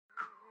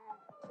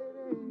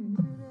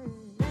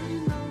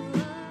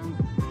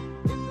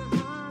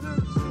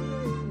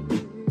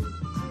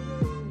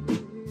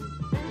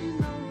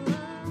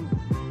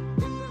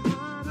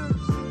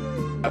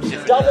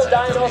Double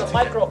dino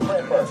micro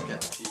creeper.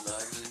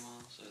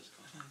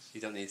 You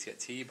don't need to get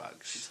tea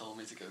bags. She told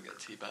me to go get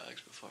tea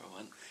bags before I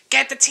went.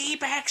 Get the tea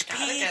bags, Pete.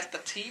 Gotta get the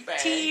tea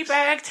bags. Tea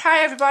bags.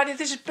 Hi, everybody.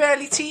 This is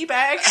Barely Tea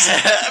Bags.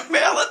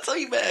 Barely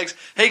Tea Bags.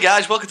 Hey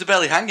guys, welcome to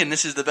Barely Hanging.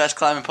 This is the best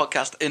climbing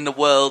podcast in the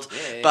world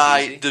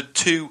by easy. the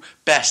two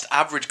best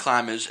average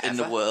climbers in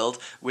the Ever. world.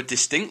 We're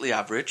distinctly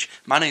average.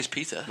 My name's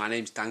Peter. My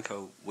name's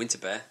Danko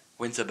Winterbear.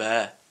 Winter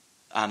Bear.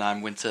 And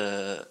I'm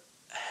Winter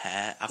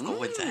Hair. I've got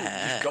winter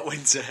hair. You've got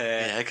winter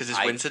hair. Yeah, because it's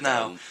I winter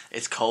now. don't.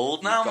 It's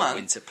cold now, You've got man.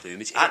 winter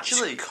plumage.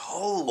 Actually, it's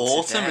cold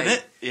autumn, today.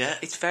 innit? Yeah.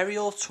 It's very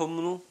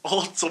autumnal.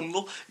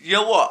 Autumnal. You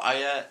know what?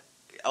 I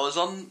was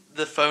on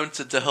the phone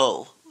to De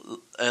Hull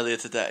earlier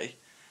today,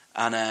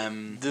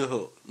 and The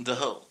Hull. De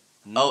Hull.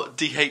 Oh,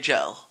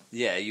 DHL.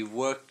 Yeah, you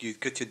got your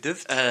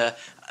div.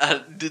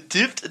 The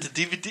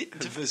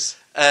DVD.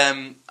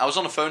 I was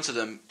on the phone to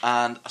them,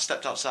 and I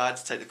stepped outside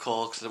to take the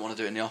call because I didn't want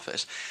to do it in the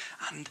office,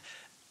 and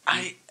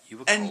You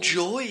were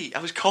cold. I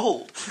was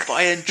cold, but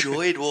I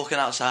enjoyed walking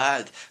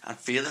outside and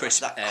feeling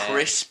Crisp that air.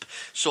 crisp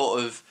sort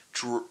of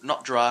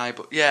not dry,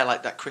 but yeah,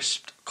 like that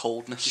crisp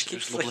coldness. Just keep It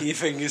was flicking lovely. your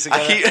fingers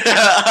I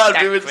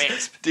together.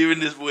 keep doing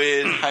this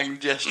weird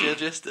hand gesture.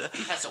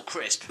 That's so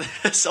crisp.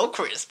 So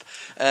crisp.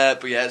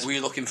 But yeah, it's Were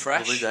you looking a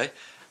fresh? lovely day.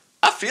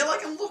 I feel like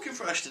I'm looking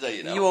fresh today.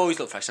 You know. You always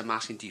look fresh. I'm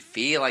asking, do you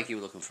feel like you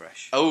were looking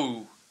fresh?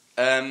 Oh,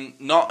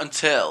 not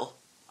until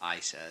I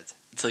said.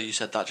 you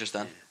said that just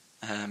then.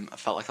 I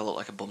felt like I looked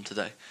like a bum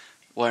today.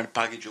 Wearing a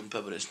baggy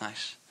jumper, but it's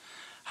nice.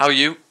 How are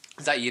you?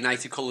 Is that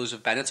United Colours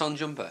of Benetton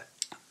jumper?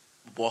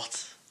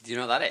 What? Do you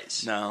know what that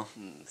is? No.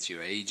 It's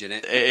your age,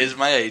 innit? It is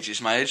my age.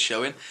 It's my age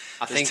showing.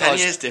 I There's think 10 Oz-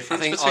 years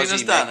difference I think between Aussie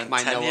us, Dan, Mick and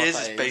might 10 know what years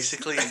that is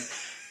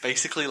is.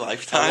 basically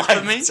lifetime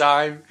for me.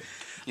 Lifetime.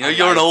 You know,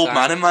 you're an old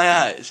man in my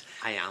eyes.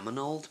 I am an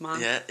old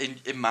man. Yeah,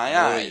 in my You're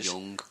eyes. a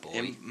young boy.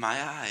 In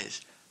my eyes,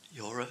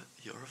 you're a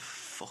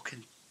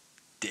fucking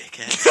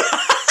dickhead.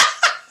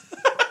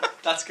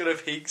 That's gonna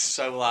peak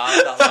so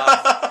loud. That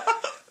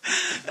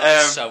laugh.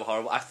 That's so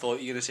horrible. I thought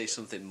you were gonna say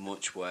something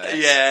much worse.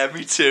 Yeah,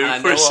 me too. I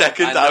For a know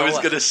second, I I know was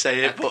what- going to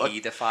say A it, but I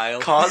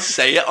paedophile. can't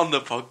say it on the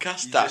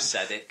podcast. You Dan, just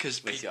said it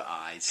 'cause with your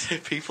eyes,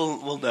 people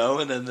will know,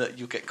 and then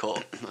you'll get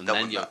caught. and Don't then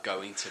want you're that.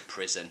 going to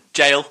prison.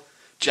 Jail.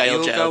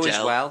 You'll go jail.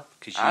 as well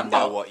because you I'm know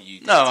not- what you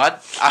did. No,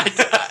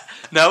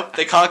 no,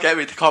 they can't get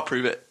me. They can't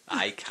prove it.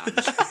 I can.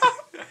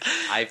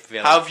 I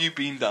feel. How have you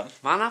been, Dan?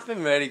 Man, I've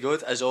been really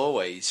good as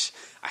always.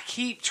 I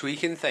keep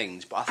tweaking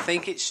things, but I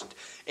think it's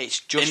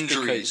just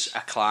Injuries. because I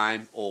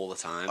climb all the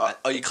time.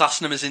 Are you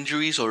classing them as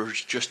injuries or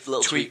just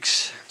little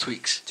Tweaks.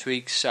 Tweaks.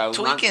 Tweaks. So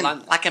Tweaking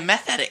like a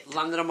meth addict.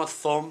 landed on my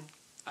thumb.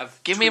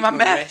 I've Give me tweaked my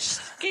meth.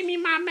 wrist. Give me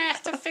my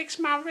meth to fix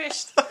my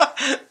wrist.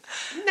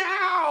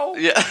 Now.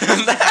 Yeah,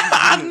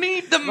 I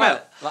need the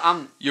meth.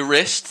 Well, Your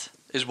wrist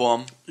is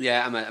warm.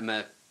 yeah,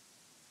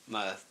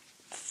 my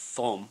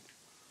thumb.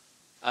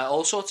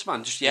 All sorts,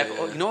 man. Just Yeah.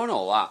 but ignoring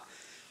all that.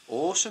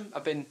 Awesome.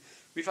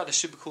 We've had a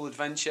super cool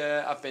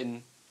adventure. I've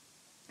been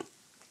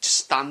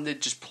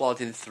just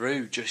plodding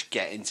through, just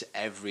getting to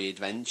every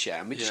adventure,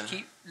 and we just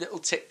keep little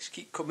ticks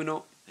keep coming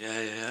up.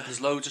 Yeah.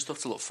 There's loads of stuff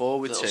to look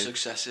forward Little to.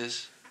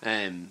 successes.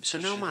 So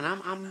no, man,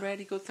 I'm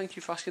really good. Thank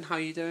you for asking. How are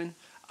you doing?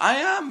 I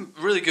am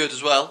really good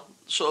as well.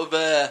 Sort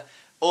of,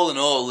 all in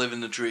all,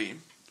 living the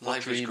dream. What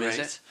Life dream is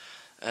is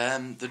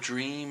great. The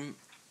dream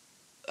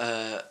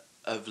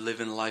of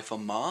living life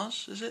on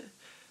Mars, is it?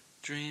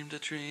 Dream the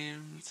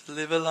dream to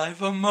live a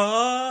life on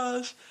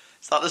Mars.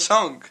 Is that the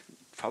song?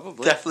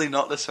 Probably. Definitely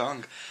not the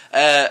song.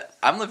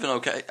 I'm living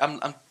okay. I'm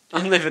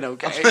living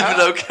okay. I'm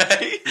living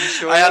okay. You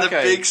sure I had you're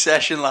a okay? big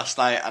session last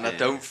night and I Yeah.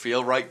 don't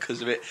feel right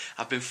because of it.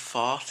 I've been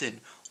farting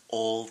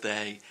all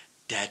day.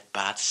 Dead,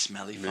 bad,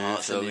 smelly Move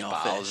farts in those the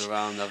bowels office.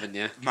 around, haven't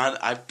you? Man,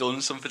 I've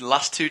done something. The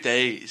last 2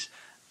 days,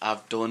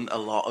 I've done a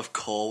lot of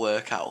core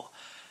workout.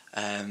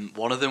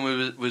 One of them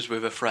was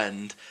with a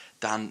friend,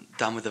 Dan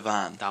with the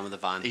van. Down with the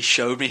van. He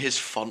showed me his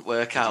font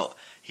workout.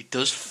 He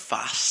does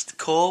fast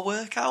core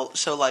workout.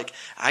 So, like,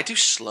 I do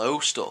slow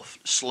stuff,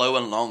 slow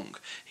and long.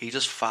 He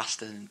does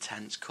fast and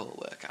intense core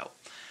workout.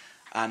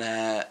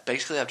 And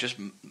basically, I've just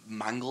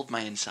mangled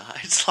my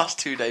insides last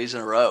 2 days in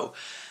a row.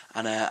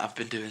 And I've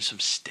been doing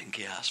some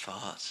stinky ass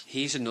farts.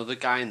 He's another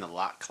guy in the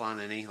Lat clan,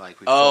 isn't he? Like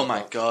Oh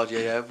my god,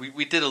 yeah.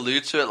 We did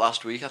allude to it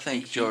last week, I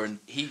think.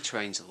 He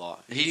trains a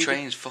lot. He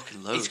trains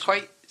fucking loads. It's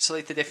quite. So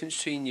like the difference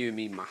between you and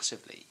me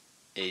massively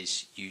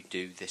is you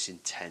do this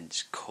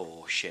intense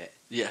core shit,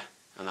 Yeah.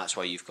 and that's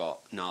why you've got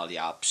gnarly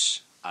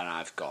abs, and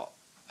I've got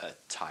a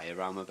tie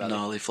around my belly.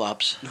 Gnarly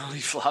flabs. Gnarly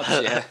flaps,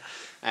 yeah.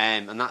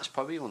 And that's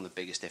probably one of the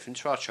biggest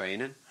difference for our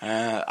training.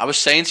 I was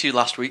saying to you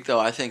last week, though,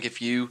 I think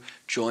if you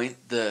joined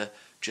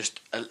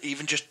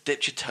even just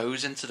dipped your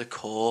toes into the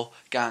core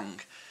gang,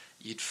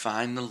 you'd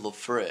find the love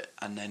for it,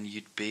 and then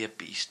you'd be a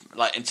beast.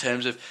 Like, in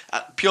terms of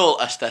pure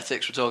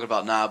aesthetics, we're talking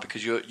about now,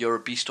 because you're a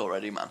beast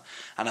already, man.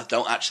 And I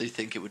don't actually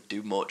think it would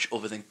do much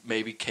other than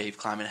maybe cave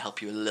climbing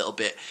help you a little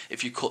bit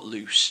if you cut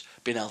loose,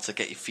 being able to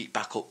get your feet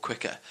back up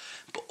quicker.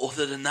 But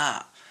other than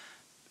that,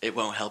 it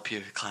won't help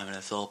you climbing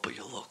at all. But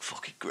you'll look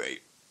fucking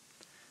great.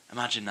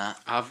 Imagine that.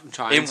 I'm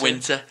trying in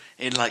winter,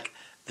 in like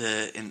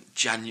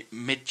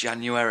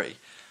mid-January,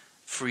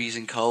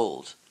 freezing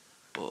cold.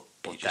 But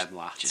them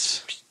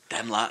lads.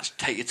 Them lads,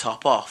 take your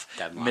top off.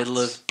 Middle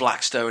of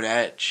Blackstone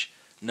Edge.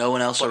 No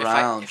one else But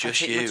around, if I just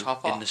take you my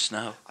top in off, the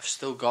snow. I've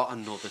still got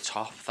another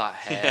top that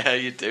hair. Yeah,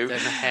 you do. Then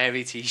a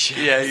hairy t-shirt.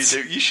 Yeah, you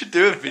do. You should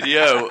do a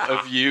video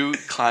of you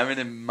climbing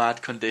in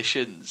mad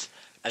conditions.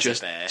 As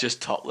just, a bear. just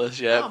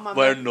topless, yeah. Oh, man,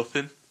 wearing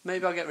nothing.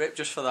 Maybe I'll get ripped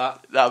just for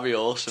that. That'd be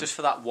awesome. Just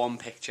for that one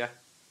picture.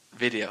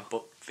 Video.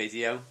 But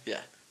video. Yeah.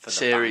 For the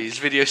Series.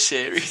 bank. Video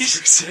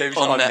series. Series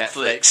on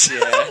Netflix. Yeah.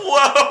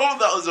 Whoa,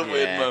 that was a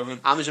weird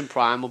moment. Amazon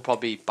Prime will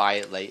probably buy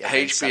it later.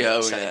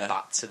 HBO, send yeah. it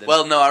back to them.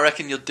 Well, no, I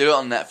reckon you'll do it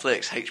on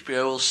Netflix.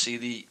 HBO will see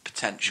the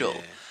potential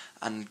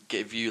and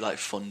give you like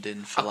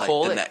funding for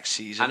the next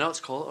season. I know what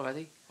to call it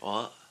already.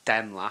 What?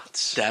 Dem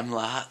Lats. Dem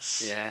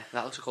Lats. Yeah,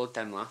 that was called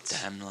Dem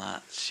Lats. Dem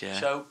Lats, yeah.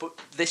 So, but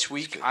this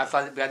week we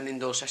had an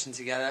indoor session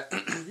together.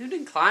 You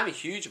didn't climb a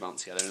huge amount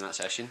together in that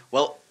session.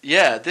 Well,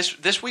 yeah,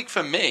 this week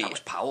for me, that was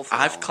powerful.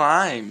 I've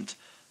climbed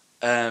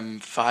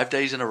 5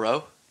 days in a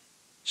row.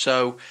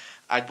 So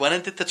I went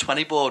and did the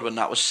 20 board when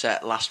that was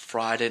set last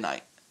Friday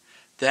night.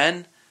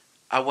 Then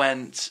I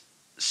went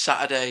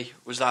Saturday.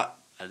 Was that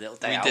a little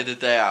day? We out. did a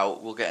day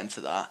out. We'll get into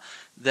that.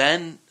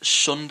 Then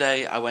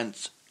Sunday I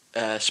went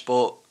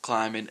sport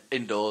climbing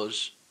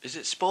indoors. Is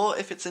it sport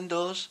if it's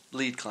indoors?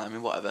 Lead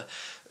climbing, whatever.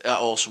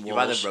 Awesome walls. You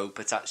had a rope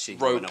attached to you.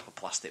 You went up a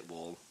plastic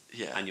wall.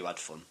 Yeah, and you had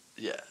fun.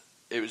 Yeah,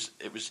 it was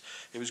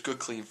good,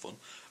 clean fun.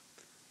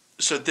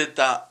 So did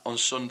that on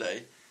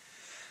Sunday.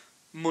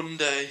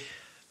 Monday,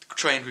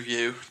 trained with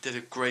you, did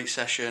a great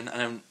session, and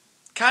then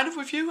kind of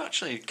with you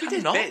actually. Kind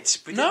of not.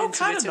 Bits. No,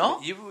 kind of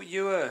not.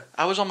 You were.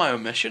 I was on my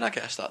own mission, I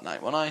guess, that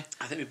night, wasn't I?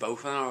 I think we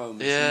both were on our own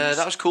missions. Yeah,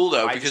 that was cool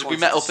though, because we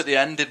met up at the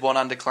end, did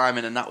one-handed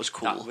climbing, and that was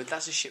cool.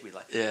 That's the shit we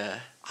like. Yeah.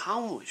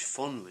 How much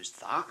fun was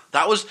that?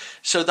 That was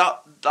so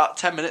that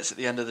 10 minutes at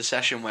the end of the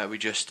session where we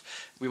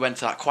went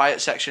to that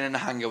quiet section in the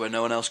hangar where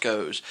no one else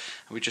goes,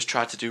 and we just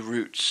tried to do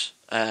routes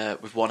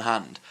with one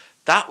hand.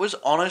 That was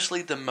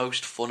honestly the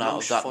most fun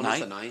out of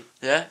that night.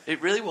 Yeah,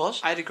 it really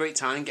was. I had a great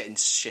time getting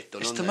shit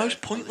done. It's the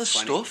most pointless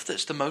stuff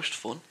that's the most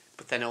fun.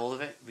 But then all of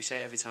it, we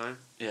say it every time,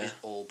 is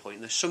all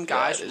pointless. Some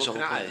guys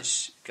looking at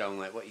us going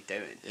like, "What are you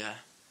doing?" Yeah.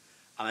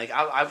 And like,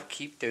 I would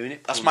keep doing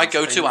it. That's my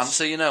go-to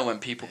answer, you know, when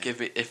people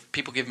if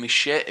people give me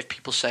shit, if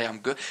people say I'm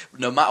good,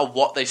 no matter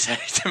what they say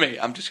to me,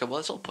 I'm just going, well,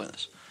 it's all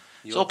pointless.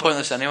 It's all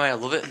pointless anyway. I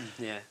love it.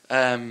 Yeah.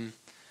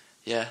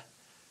 Yeah.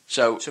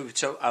 So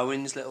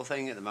Owen's little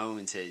thing at the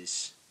moment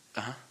is,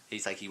 Uh-huh.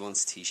 He's like, he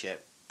wants a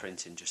t-shirt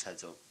printing, just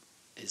heads up.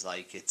 Is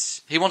like,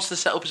 it's... He wants to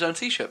set up his own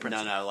t-shirt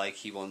printing? No, like,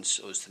 he wants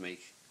us to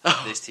make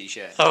this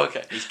t-shirt. Oh,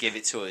 okay. He's give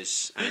it to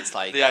us, and it's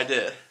like... The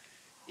idea?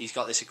 He's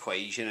got this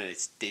equation, and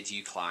it's, did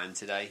you climb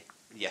today?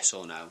 Yes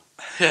or no?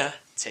 Yeah.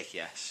 Tick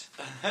yes.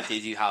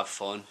 Did you have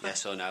fun?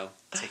 Yes or no?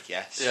 Tick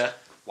yes. Yeah.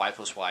 Y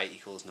plus Y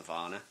equals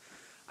Nirvana.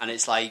 And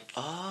it's like...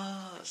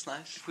 Oh, that's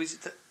nice.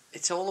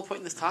 It's all a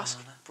pointless task,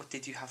 but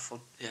did you have fun?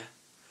 Yeah.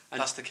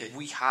 And that's the key.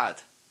 We had...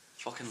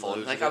 Fucking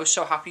fun. Like, I was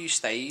so happy you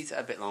stayed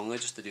a bit longer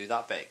just to do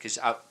that bit, because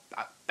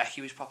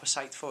Becky was proper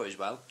psyched for it as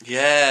well.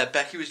 Yeah,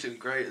 Becky was doing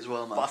great as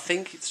well, man. But I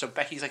think, so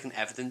Becky's like an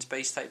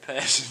evidence-based type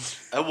person.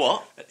 A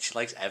what? She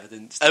likes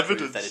evidence.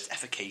 Evidence? That it's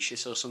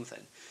efficacious or something.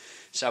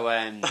 So,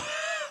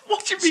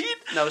 what do you mean?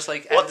 No, it's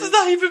like... What does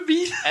that even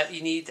mean?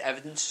 You need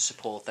evidence to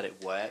support that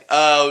it works.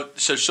 Oh,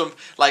 so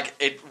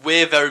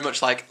we're very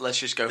much like, let's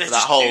just go for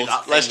that hold.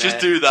 Let's just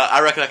do that.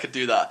 I reckon I could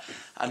do that.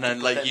 And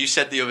then, you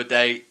said the other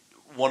day,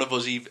 one of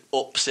us even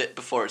ups it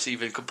before it's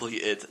even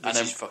completed. And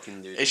then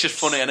fucking do it. It's just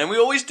funny. And then we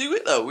always do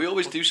it, though. We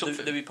always do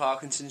something. Louis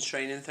Parkinson's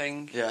training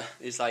thing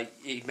is like,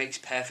 it makes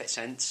perfect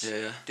sense.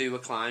 Yeah. Do a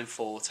climb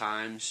 4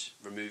 times,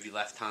 remove your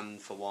left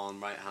hand for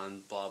 1, right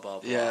hand, blah, blah,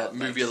 blah. Yeah,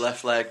 move your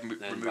left leg,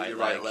 remove your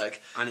right leg.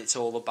 And it's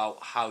all about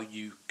how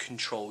you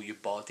control your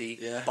body.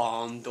 Yeah.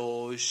 Barn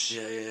doors.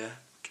 Yeah.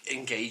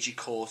 Engage your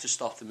core to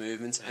stop the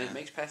movement. And it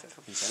makes perfect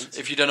fucking sense.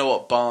 If you don't know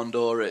what barn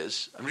door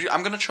is,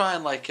 I'm going to try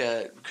and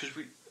because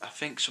I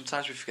think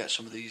sometimes we forget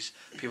some of these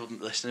people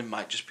listening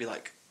might just be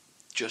like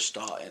just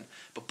starting.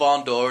 But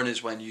barn dooring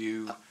is when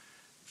you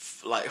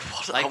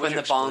when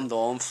the barn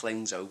door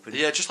flings open.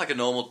 Yeah, just like a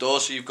normal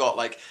door. So you've got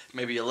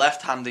maybe your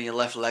left hand and your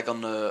left leg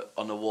on the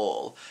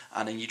wall,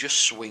 and then you just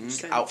swing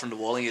out from the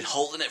wall, and you're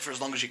holding it for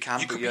as long as you can.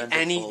 You could be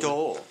any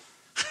door,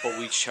 but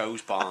we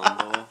chose barn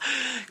door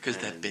because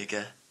they're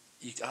bigger.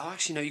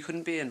 Actually, no. You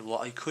couldn't be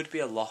it could be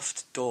a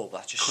loft door,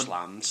 but that just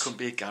slams. Couldn't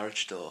be a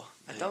garage door.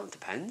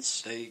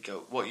 Depends. There you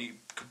go. You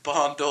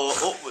barn door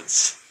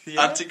upwards.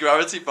 Yeah.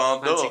 Anti-gravity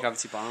barn door.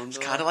 Anti-gravity barn door. It's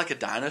kind of like a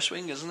dyno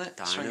swing, isn't it?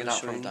 Swinging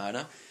out from a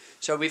dyno.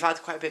 So we've had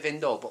quite a bit of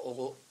indoor, but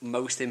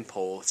most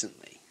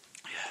importantly,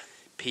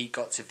 Pete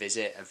got to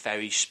visit a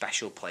very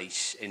special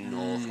place in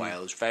North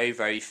Wales, very,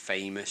 very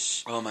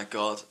famous. Oh my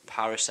god,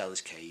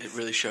 Parisellas Cave. it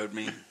really showed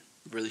me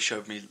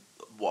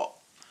what,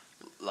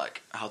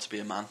 like, how to be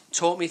a man.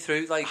 Talk me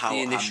through like How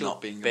the I'm initial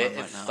not being a bit man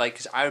right of now. like,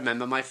 'cause I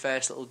remember my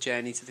first little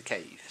journey to the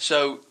cave.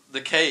 So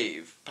the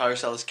cave,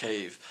 Parisellas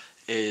Cave,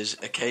 is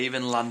a cave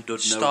in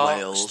Llandudno,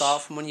 Wales.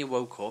 Start from when you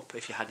woke up,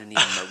 if you had any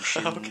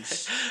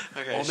emotions,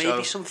 Okay, or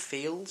maybe some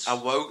feels.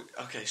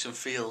 Some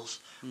feels.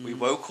 We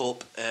woke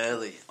up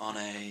early on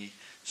a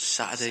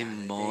Saturday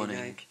morning.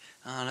 night.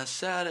 On a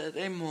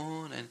Saturday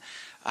morning,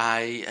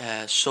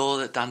 I saw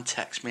that Dan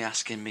texted me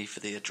asking me for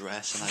the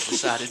address, and I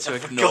decided to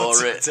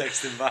ignore it.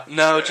 Text him back.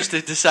 No, just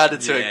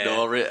decided to Yeah.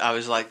 ignore it. I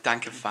was like,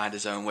 Dan can find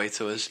his own way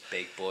to us.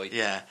 Big boy.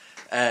 Yeah.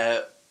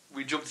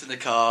 We jumped in the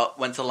car,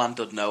 went to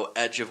Llandudno,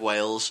 edge of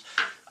Wales,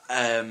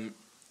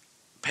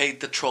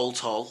 paid the troll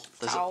toll.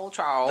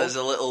 There's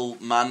a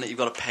little man that you've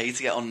got to pay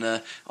to get on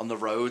the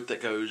road that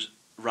goes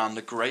round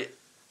the Great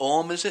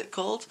Orme, is it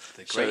called?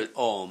 The Great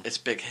Orme. It's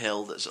a big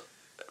hill that's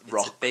It's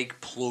rock. a big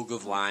plug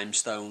of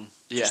limestone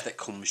that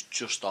comes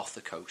just off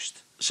the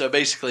coast. So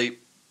basically,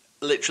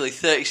 literally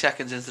 30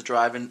 seconds into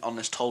driving on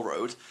this toll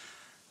road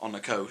on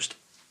the coast,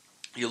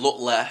 you look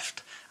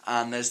left,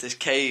 and there's this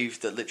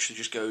cave that literally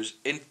just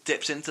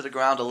dips into the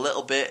ground a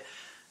little bit,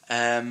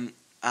 and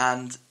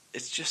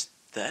it's just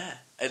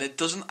there. And it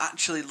doesn't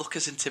actually look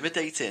as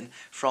intimidating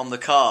from the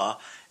car,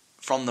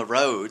 from the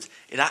road.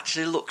 It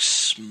actually looks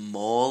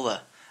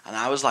smaller. And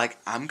I was like,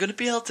 I'm going to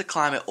be able to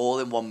climb it all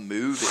in one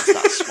move. It's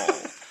that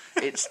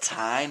small. It's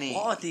tiny.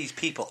 What are these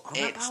people on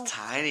It's about?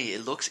 tiny.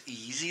 It looks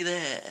easy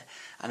there.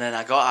 And then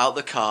I got out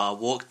the car,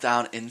 walked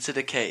down into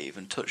the cave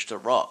and touched a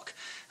rock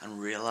and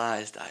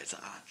realised that it's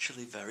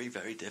actually very,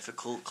 very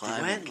difficult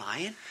climbing. They weren't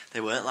lying.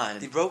 They weren't lying.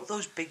 They wrote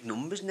those big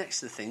numbers next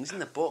to the things in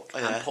the book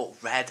and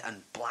put red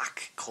and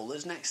black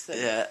colours next to them.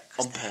 Yeah,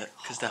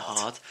 because they're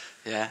hard.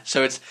 Yeah,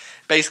 so it's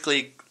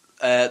basically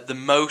the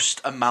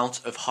most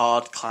amount of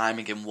hard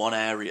climbing in one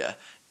area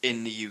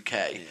in the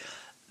UK.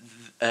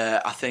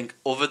 Yeah. I think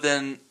other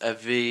than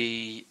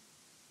a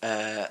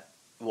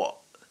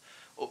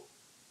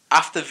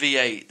after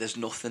V8, there's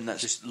nothing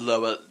that's just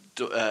lower.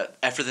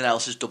 Everything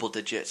else is double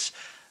digits.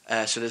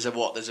 So there's a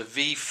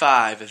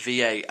V5, a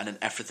V8, and then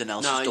everything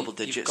else is double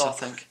digits. I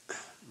think.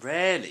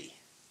 Rarely.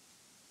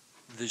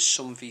 There's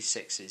some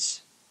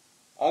V6s.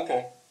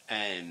 Okay.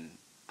 And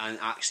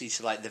actually,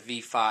 so like the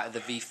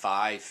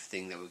V5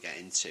 thing that we're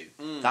getting to,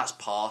 that's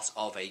part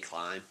of a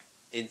climb,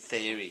 in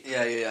theory.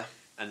 Yeah.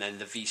 And then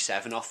the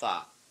V7 off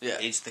that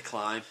is the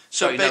climb.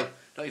 So no,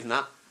 not even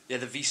that. Yeah,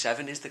 the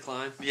V7 is the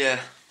climb. Yeah.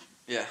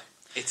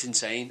 It's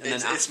insane.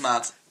 And It's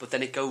mad. But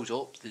then it goes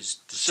up. There's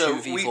So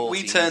two V14s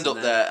we turned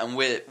up there, and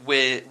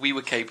we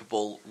were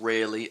capable,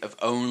 really, of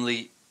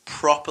only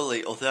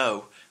properly,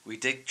 although we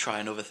did try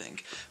another thing,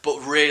 but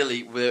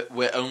really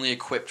we're only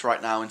equipped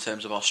right now in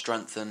terms of our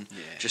strength and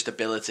just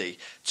ability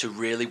to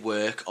really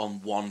work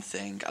on one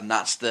thing, and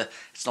that's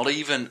it's not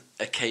even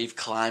a cave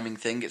climbing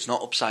thing. It's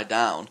not upside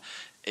down.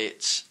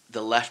 It's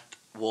the left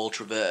wall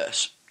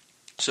traverse.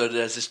 So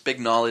there's this big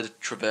gnarly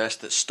traverse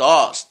that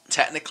starts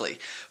technically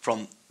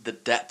from the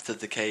depth of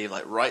the cave,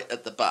 like right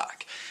at the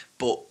back,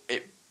 but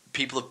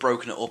people have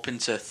broken it up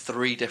into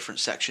 3 different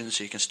sections.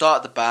 So you can start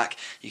at the back,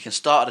 you can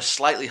start at a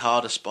slightly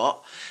harder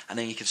spot, and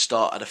then you can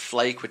start at a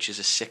flake, which is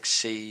a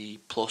 6C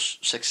plus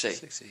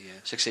 6C. 6C,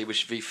 yeah. 6C,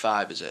 which is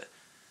V5, is it?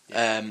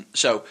 Yeah.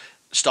 So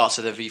starts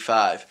at a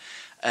V5.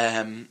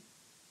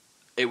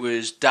 It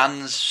was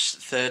Dan's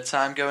 3rd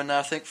time going there,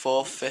 I think,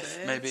 4th,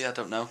 5th, maybe, I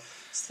don't know.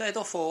 It's 3rd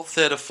or 4th.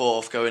 3rd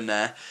or 4th going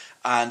there,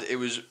 and it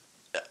was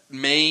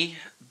me,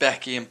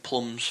 Becky, and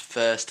Plum's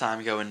first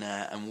time going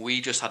there, and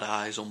we just had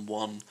eyes on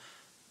one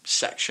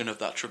section of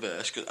that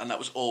traverse, and that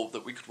was all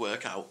that we could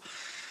work out.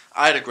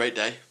 I had a great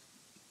day.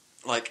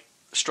 Like,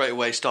 straight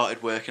away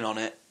started working on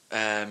it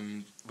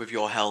with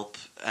your help,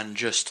 and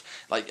just,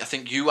 like, I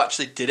think you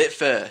actually did it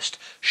first,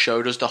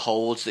 showed us the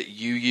holds that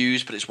you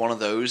use, but it's one of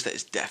those that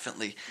is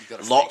definitely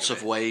lots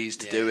of ways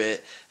to do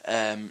it.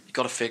 You've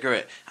got to figure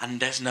it, and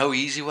there's no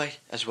easy way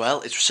as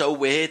well. It's so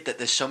weird that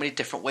there's so many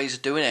different ways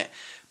of doing it,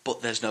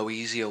 but there's no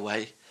easier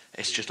way.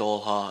 It's just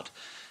all hard.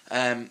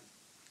 And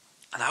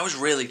I was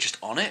really just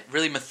on it,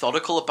 really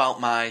methodical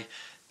about my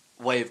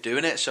way of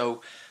doing it.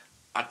 So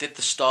I did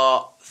the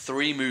start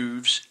 3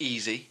 moves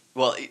easy.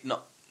 Well,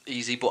 not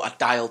easy, but I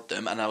dialed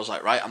them, and I was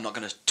like, right, I'm not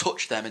going to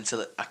touch them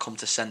until I come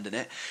to sending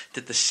it.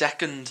 Did the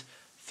second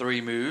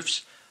 3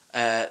 moves.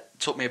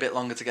 Took me a bit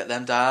longer to get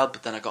them dialed,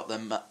 but then I got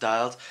them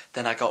dialed.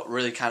 Then I got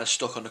really kind of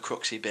stuck on the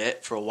cruxy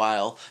bit for a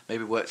while.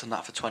 Maybe worked on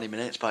that for 20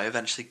 minutes, but I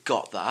eventually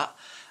got that.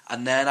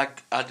 And then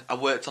I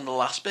worked on the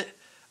last bit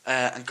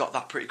and got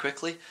that pretty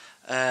quickly.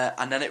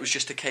 And then it was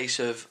just a case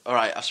of, all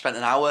right, I've spent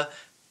an hour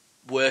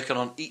working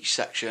on each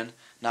section.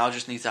 Now I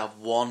just need to have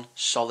one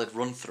solid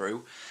run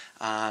through.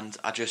 And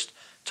I just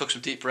took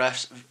some deep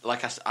breaths.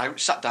 Like I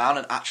sat down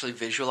and actually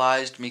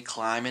visualised me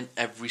climbing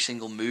every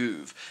single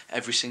move,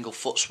 every single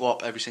foot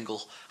swap, every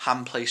single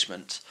hand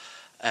placement.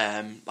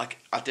 Like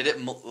I did it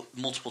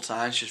multiple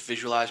times, just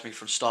visualised me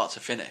from start to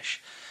finish.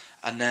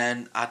 And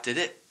then I did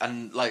it,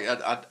 and like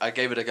I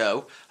gave it a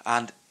go,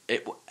 and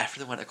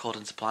everything went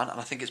according to plan. And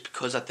I think it's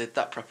because I did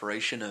that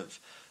preparation of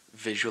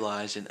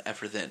visualizing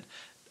everything,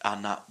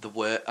 and that the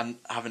work, and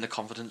having the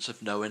confidence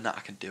of knowing that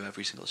I can do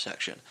every single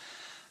section.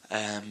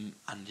 And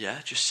yeah,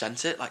 just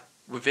sent it like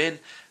within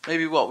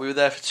maybe we were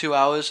there for 2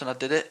 hours, and I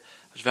did it.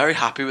 I was very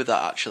happy with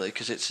that actually,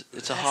 because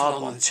it's a hard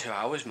one. Longer than 2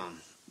 hours,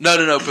 man.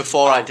 No.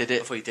 Before I did it.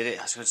 Before you did it,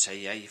 I was going to say,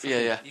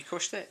 you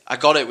crushed it. I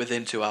got it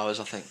within 2 hours,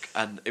 I think,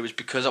 and it was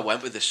because I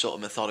went with this sort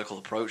of methodical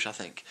approach, I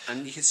think.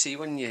 And you can see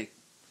when you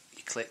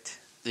clicked.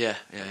 Yeah.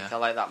 I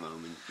like that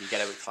moment. You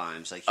get it with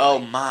climbs, like,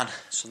 man,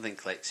 something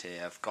clicks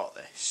here. I've got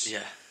this.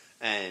 Yeah.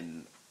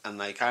 And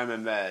like I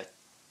remember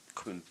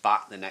coming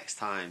back the next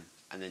time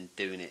and then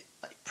doing it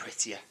like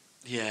prettier.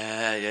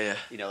 Yeah.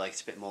 You know, like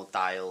it's a bit more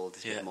dialed,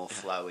 it's a bit more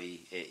flowy.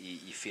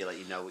 You feel like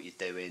you know what you're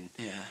doing.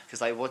 Yeah.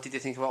 Because like, what did you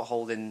think about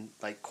holding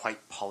like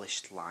quite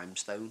polished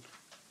limestone?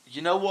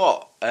 You know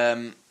what?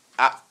 At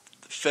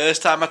the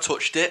first time I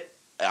touched it,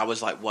 I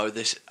was like, "Whoa,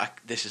 this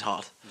is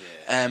hard."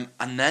 Yeah.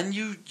 And then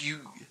you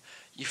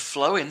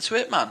flow into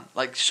it, man.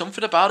 Like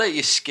something about it,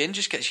 your skin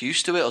just gets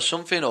used to it, or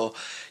something, or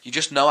you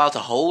just know how to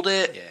hold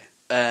it.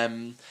 Yeah.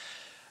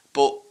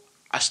 But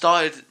I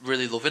started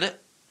really loving it.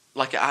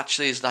 Like it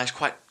actually is nice,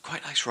 quite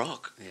nice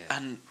rock,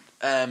 and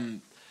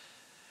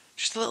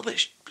just a little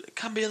bit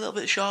can be a little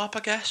bit sharp, I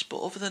guess.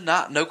 But other than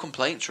that, no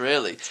complaints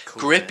really.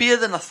 Cool, grippier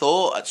than I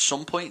thought at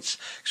some points,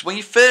 because when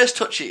you first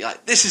touch it, you're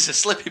like, this is a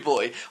slippy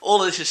boy.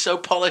 All of this is so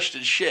polished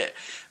and shit.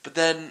 But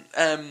then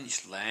you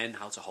just learn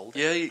how to hold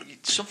it. Yeah,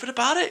 something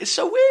about it. It's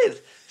so weird,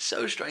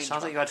 so strange.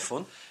 Sounds like you had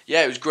fun.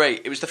 Yeah, it was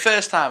great. It was the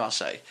first time, I'll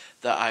say,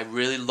 that I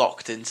really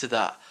locked into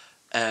that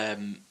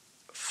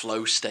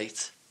flow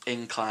state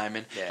in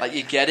climbing. Yeah. Like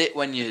you get it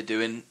when you're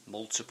doing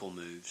multiple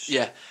moves.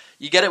 Yeah,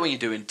 you get it when you're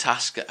doing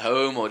tasks at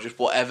home or just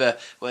whatever,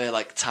 where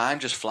like time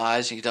just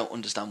flies and you don't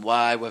understand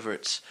why. Whether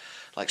it's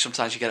like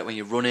sometimes you get it when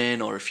you're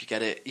running, or if you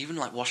get it even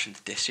like washing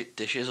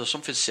dishes or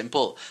something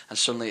simple, and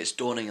suddenly it's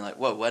done and you're like,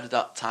 whoa, where did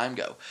that time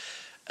go?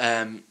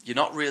 You're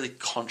not really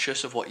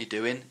conscious of what you're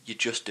doing. You're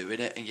just doing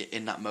it and you're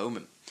in that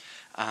moment.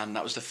 And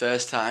that was the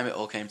first time it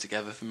all came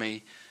together for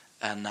me,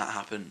 and that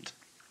happened,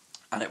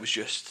 and it was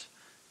just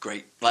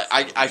great. Like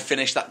I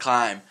finished that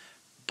climb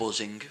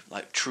buzzing,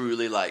 like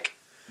truly, like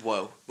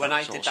whoa. When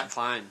I did that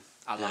climb,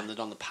 I landed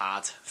on the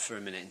pad for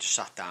a minute and just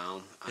sat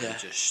down, and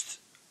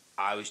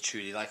I was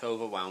truly like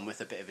overwhelmed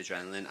with a bit of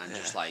adrenaline and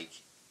just like.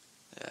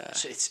 Yeah.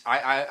 So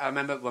I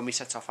remember when we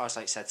set off, I was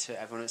like said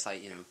to everyone, it's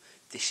like, you know,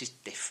 this is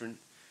different.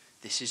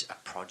 This is a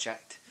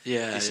project.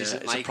 Yeah, this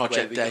isn't it's like a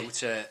project where we day. go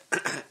to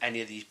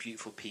any of these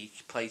beautiful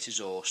peak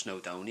places or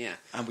Snowdonia,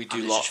 and we do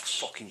and lots. There's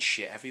just fucking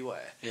shit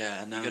everywhere.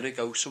 Yeah, you're gonna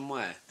go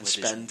somewhere and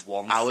spend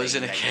one hours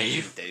thing in a cave,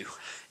 you can do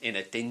in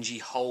a dingy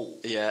hole.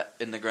 Yeah,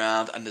 in the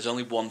ground, and there's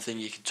only one thing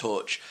you can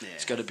touch. Yeah.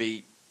 It's gonna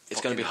be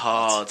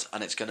hard,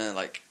 and it's gonna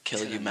like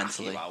kill you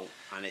mentally,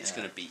 and it's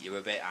gonna beat you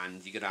a bit,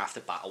 and you're gonna have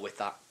to battle with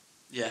that.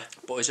 Yeah,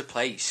 but as a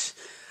place,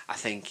 I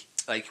think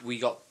like we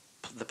got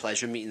the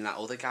pleasure of meeting that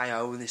other guy,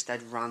 Owen, this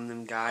dead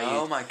random guy.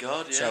 Oh my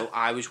god! Yeah. So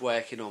I was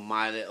working on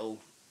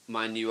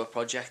my newer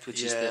project,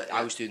 which is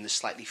I was doing the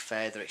slightly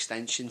further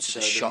extension to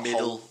the shot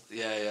hole.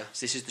 Yeah.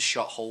 So this is the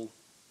shot hole.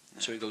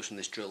 So it goes from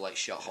this drill like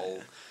shot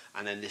hole,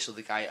 and then this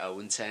other guy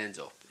Owen turns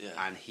up,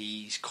 and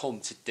he's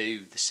come to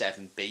do the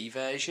 7B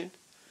version.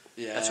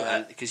 Yeah, that's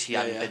what, because he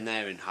hadn't been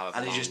there in however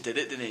long. And he just did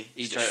it, didn't he?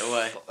 He straight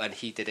away, and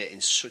he did it in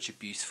such a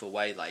beautiful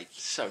way. Like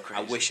so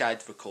crazy. I wish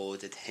I'd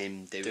recorded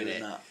him doing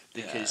it. That.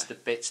 Because the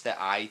bits that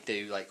I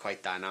do, like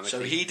quite dynamically.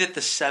 So he did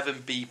the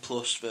 7B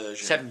plus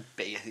version.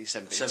 7B, I think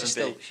 7B. 7B. It's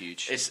still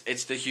huge.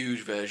 It's the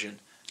huge version.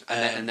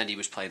 And then he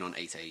was playing on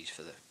 8As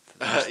for the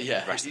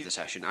rest of the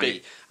session.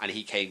 And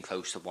he came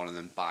close to one of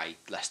them by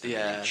less than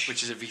an inch.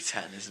 Which is a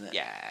V10, isn't it?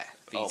 Yeah,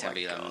 V10,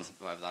 V11,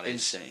 whatever that is.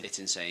 Insane. It's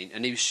insane.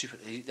 And he was super.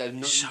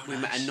 We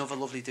met another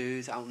lovely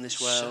dude out in this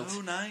world.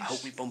 So nice. I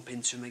hope we bump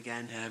into him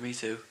again. Yeah, me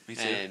too.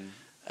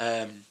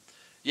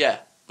 Yeah.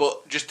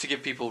 But just to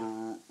give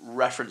people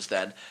reference,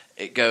 then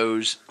it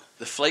goes.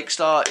 The Flake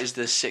Star is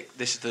the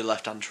This is the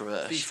left-hand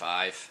traverse.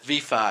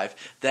 V5.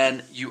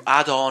 Then you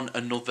add on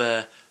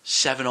another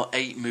 7 or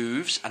 8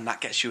 moves, and that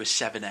gets you a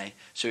 7A.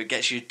 So it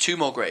gets you 2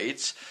 more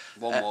grades.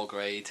 One more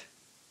grade.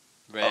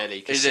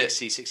 Really? Because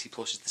 60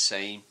 plus is the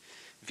same.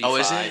 V5. Oh,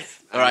 is it?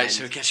 Alright,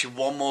 so it gets you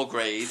 1 more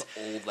grade. For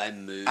all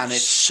them moves. And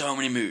it's so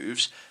many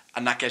moves,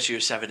 and that gets you a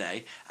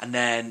 7A. And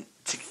then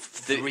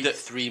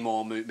three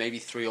more moves, maybe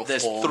 3 or 4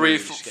 there's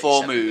moves. There's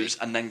 4 moves,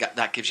 and then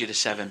that gives you the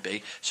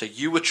 7B. So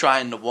you were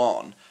trying the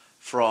one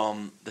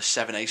from the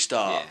 7A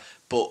start,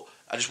 but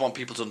I just want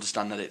people to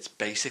understand that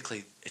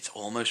it's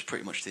almost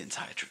pretty much the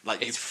entire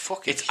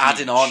it's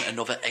adding on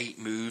another 8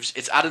 moves.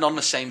 It's adding on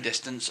the same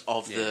distance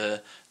of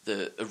the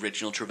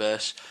original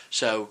traverse.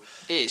 So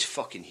it is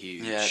fucking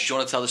huge. Yeah. Do you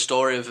want to tell the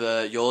story of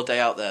your day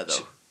out there though?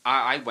 So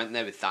I went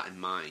there with that in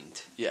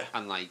mind. Yeah.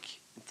 And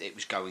like it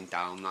was going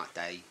down that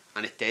day.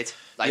 And it did.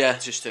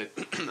 Just to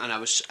and I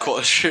was cut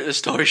a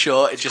story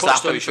short, it just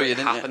happened for you,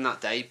 didn't it? It happened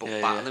that day, but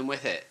battling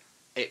with it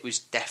it was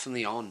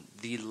definitely on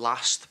the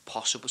last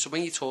possible. So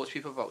when you talk to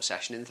people about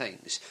sessioning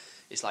things,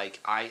 it's like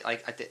I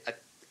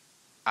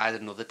had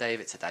another day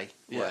of it today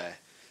where,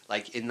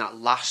 like, in that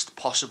last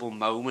possible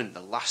moment,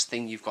 the last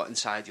thing you've got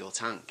inside your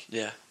tank,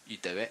 you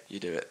do it. You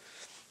do it.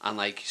 And,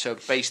 like, so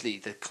basically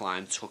the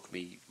climb took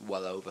me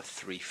well over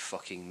 3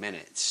 fucking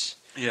minutes.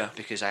 Yeah.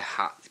 Because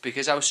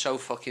I was so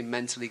fucking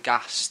mentally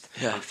gassed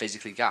and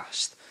physically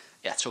gassed.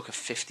 Yeah, I took a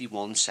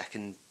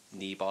 51-second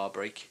knee bar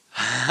break.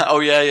 Oh,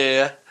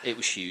 yeah. It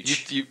was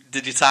huge.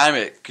 Did you time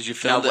it? Because you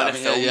filmed it. When I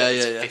filmed it,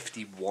 it's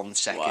 51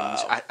 seconds.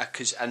 Wow.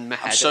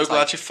 I'm so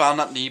glad you found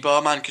that knee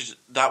bar, man, because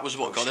that was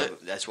what got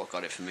it. That's what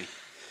got it for me.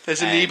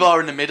 There's a knee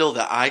bar in the middle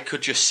that I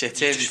could just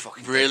sit in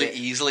really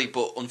easily. easily,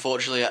 but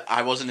unfortunately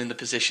I wasn't in the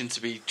position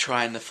to be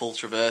trying the full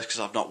traverse because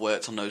I've not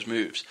worked on those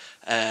moves.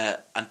 And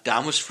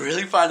Dan was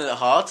really finding it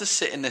hard to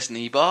sit in this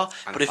knee bar,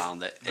 but he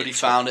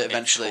found it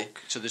eventually.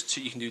 So there's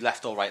 2, you can do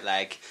left or right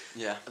leg.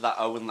 Yeah. That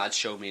Owen lad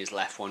showed me his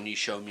left one, you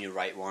showed me a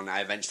right one.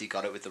 I eventually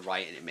got it with the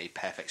right and it made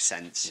perfect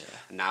sense. Yeah.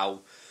 And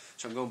now,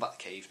 so I'm going back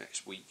to Cave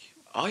next week.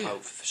 Oh yeah.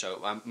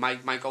 So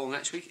my goal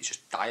next week is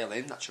just dial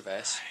in that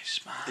traverse.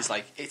 Nice, man. It's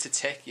like, it's a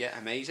tick,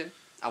 amazing.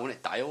 I want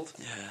it dialed.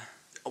 Yeah.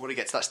 I want to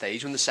get to that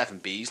stage when the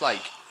 7B's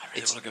like. I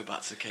really want to go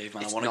back to the Cave,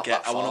 man. I want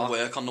to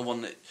work on the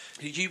one that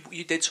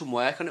you did some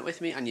work on it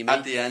with me, and you made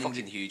at the end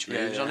fucking huge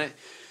moves on it.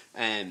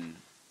 And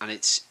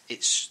it's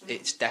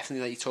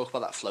definitely, like, you talk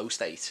about that flow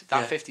state.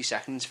 That 50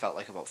 seconds felt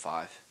like about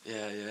 5.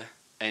 Yeah.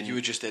 And you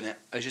were just in it.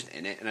 I was just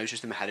in it, and I was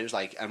just in my head. It was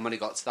like, and when I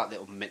got to that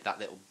little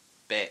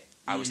bit,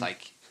 I was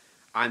like,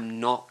 I'm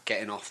not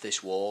getting off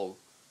this wall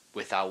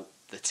without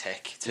the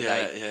tick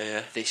today.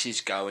 Yeah. This is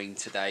going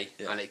today,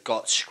 and it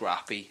got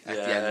scrappy at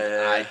the end.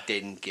 And I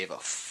didn't give a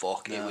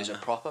fuck. It was a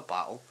proper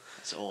battle.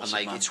 It's awesome, and,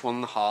 like, man. it's one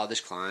of the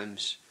hardest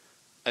climbs.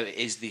 It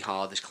is the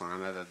hardest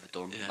climb I've ever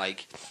done. Yeah.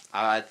 Like,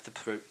 I had the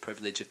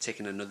privilege of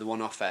taking another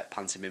one off at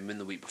Pantomime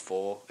the week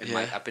before.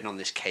 I've been on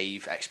this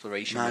cave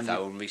exploration with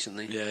Owen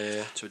recently.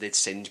 Yeah. So I did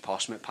Singe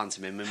Possum at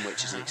Pantomime,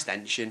 which is an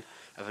extension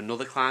of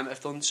another climb I've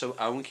done. So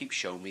Owen keeps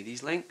showing me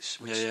these links.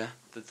 Which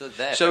they're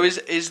there. So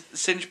is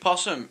Singe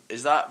Possum,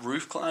 is that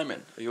roof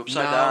climbing? Are you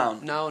upside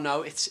down?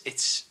 No.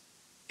 It's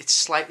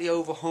slightly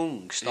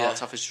overhung.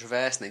 Starts off as a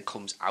traverse and then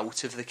comes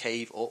out of the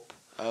cave up.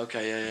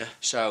 Okay, yeah.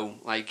 So,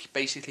 like,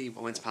 basically,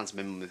 I went to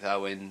Pantomime with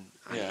Owen,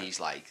 and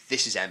he's like,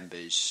 "This is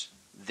Embers.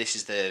 This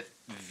is the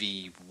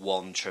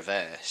V1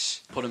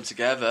 traverse. Put them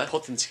together.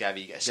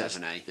 You get a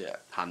 7A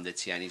handed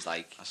to you." And he's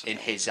like, in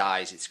his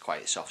eyes, it's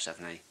quite a soft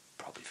 7A.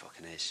 Probably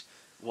fucking is.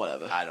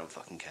 Whatever. I don't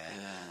fucking care.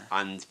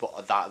 Yeah.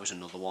 But that was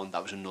another one.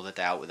 That was another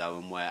day out with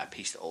Owen where I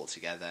pieced it all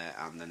together,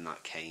 and then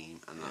that came,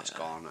 and that's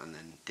gone, and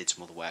then did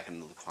some other work and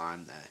another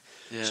climb there.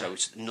 Yeah. So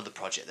it's another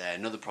project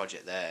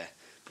there.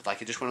 But,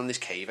 like, I just went on this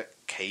cave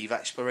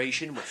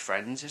exploration with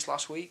friends this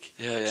last week.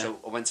 Yeah. So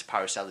I went to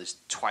Parisellas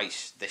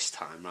twice this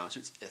time round. So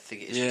I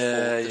think it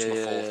is my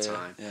fourth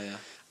time. Yeah.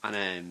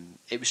 And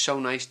it was so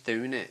nice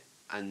doing it.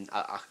 And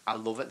I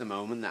love at the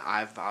moment that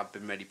I've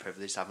been really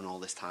privileged having all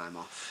this time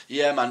off.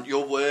 Yeah, man,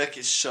 your work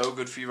is so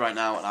good for you right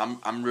now, and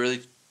I'm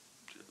really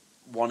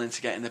wanting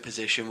to get in the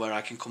position where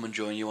I can come and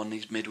join you on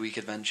these midweek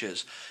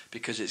adventures,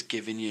 because it's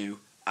giving you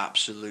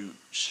absolute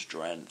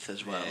strength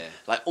as well. Yeah.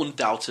 Like,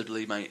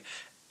 undoubtedly, mate.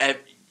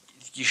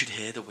 You should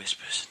hear the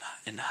whispers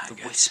in the hangar.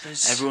 The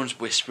whispers? Everyone's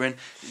whispering.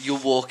 You'll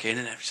walk in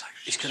and everyone's like,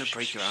 "He's going to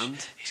break your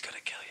hand. He's going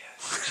to kill you.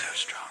 He's so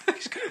strong.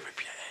 He's going to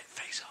rip your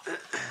face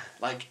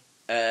off." Like,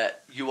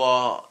 you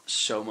are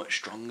so much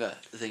stronger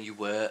than you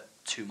were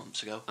 2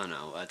 months ago. I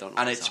know, I don't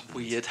know. And it's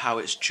weird how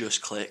it's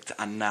just clicked,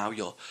 and now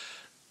you're,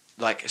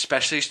 like,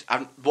 especially,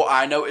 what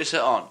I notice it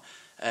on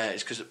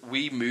is because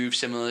we move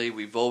similarly,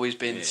 we've always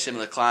been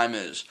similar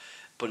climbers,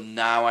 but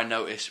now I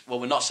notice, well,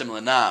 we're not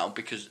similar now,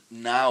 because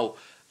now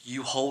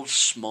you hold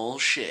small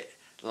shit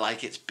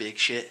like it's big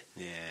shit.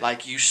 Yeah.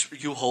 Like,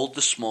 you hold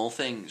the small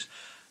things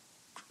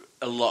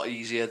a lot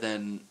easier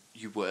than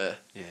you were.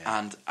 Yeah.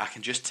 And I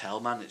can just tell,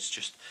 man,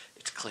 it's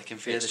clicking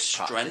for you. The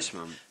strength, practice,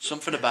 man.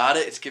 Something about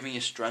it, it's giving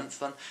you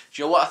strength. Then,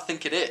 do you know what I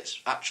think it is?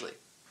 Actually,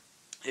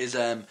 is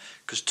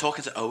because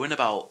talking to Owen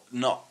about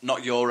not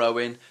your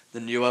Owen, the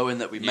new Owen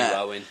that we met,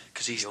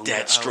 because he's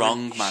dead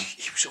strong, man.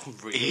 He was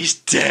unreal. He's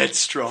dead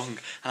strong,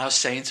 and I was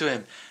saying to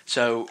him,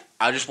 so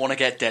I just want to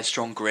get dead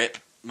strong grip.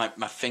 My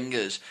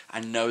fingers, I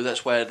know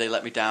that's where they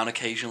let me down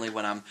occasionally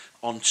when I'm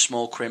on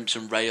small crimps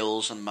and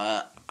rails, and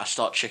I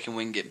start chicken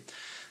winging.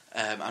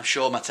 I'm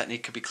sure my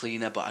technique could be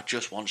cleaner, but I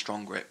just want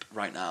strong grip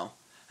right now.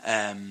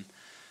 And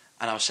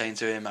I was saying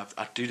to him,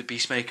 I do the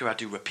Beastmaker, I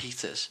do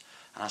repeaters.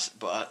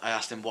 But I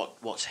asked him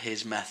what's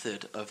his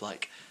method of,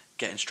 like,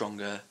 getting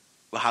stronger.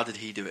 Well, how did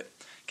he do it?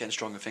 Getting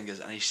stronger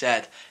fingers. And he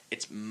said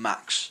it's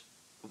max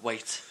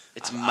weight.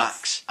 It's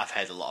max. I've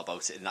heard a lot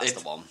about it, and that's the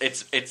one.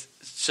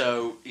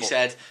 So he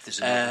said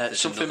there's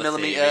something another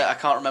millimetre. theory. I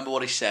can't remember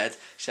what he said. He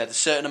said a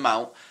certain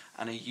amount,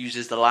 and he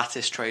uses the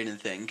lattice training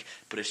thing,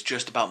 but it's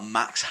just about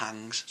max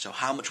hangs. So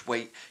how much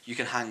weight you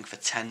can hang for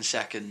 10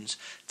 seconds,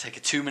 take a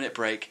 2-minute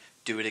break,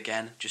 do it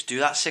again. Just do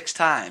that 6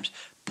 times,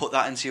 put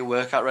that into your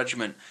workout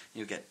regimen.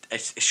 You get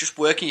it's just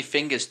working your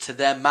fingers to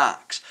their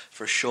max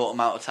for a short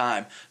amount of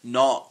time,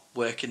 not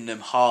working them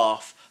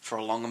half for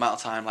a long amount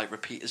of time like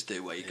repeaters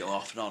do, where you go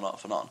off and on,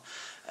 off and on.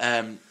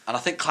 And I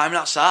think climbing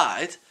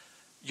outside,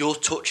 you're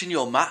touching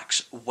your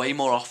max way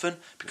more often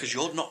because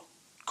you're not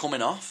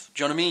coming off.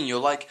 Do you know what I mean?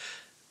 You're like,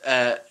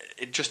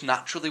 it just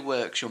naturally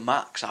works your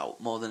max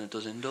out more than it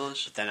does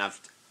indoors. But then I've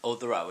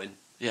other Owen.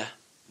 Yeah.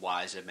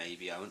 Wiser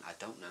maybe Owen. I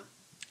don't know.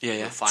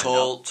 Yeah.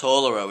 We'll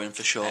Taller Owen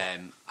for sure.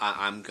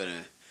 I'm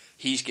gonna.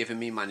 He's given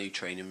me my new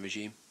training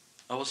regime.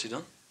 Oh, what's he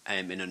done?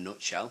 In a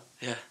nutshell.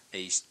 Yeah.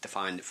 He's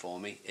defined it for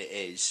me. It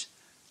is,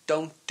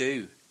 don't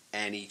do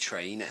any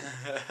training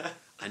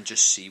and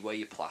just see where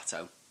you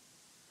plateau.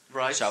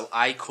 Right. So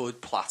I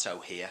could plateau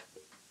here,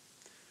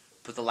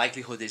 but the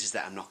likelihood is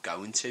that I'm not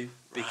going to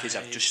because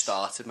I've just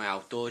started my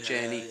outdoor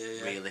journey,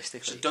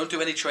 realistically. So don't do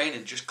any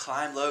training, just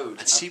climb loads.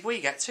 And see where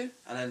you get to.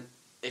 And then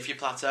if you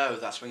plateau,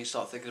 that's when you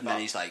start thinking And about...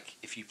 then he's like,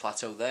 if you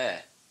plateau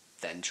there,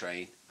 then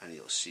train, and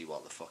you'll see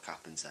what the fuck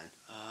happens then.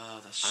 Oh,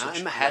 that's such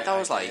in my a head, great I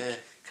was idea. like,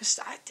 because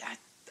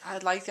I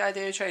like the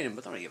idea of training,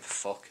 but I don't really give a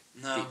fuck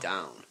deep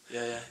down.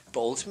 Yeah. But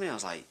ultimately, I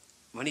was like,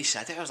 when he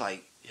said it, I was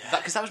like, Yeah.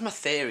 because that was my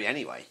theory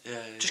anyway.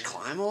 Just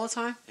climb all the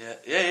time.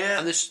 Yeah.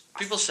 And there's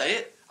people say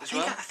it I as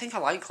well. think I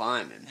like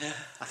climbing. Yeah.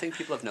 I think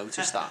people have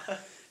noticed that.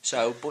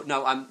 So, but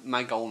no,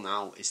 my goal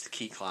now is to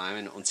keep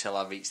climbing until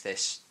I reach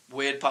this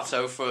Weird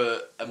plateau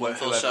for a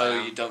month or whoever I so.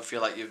 am. You don't feel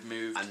like you've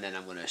moved. and then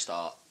I'm going to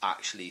start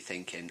actually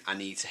thinking I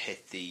need to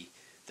hit the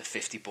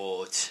 50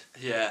 board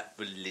Yeah.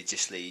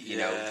 religiously, you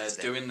know, 'cause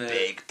they're doing the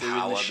big doing the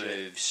power shit.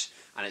 moves,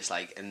 and it's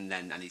like, and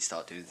then I need to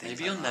start doing things.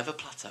 Maybe like you'll that. never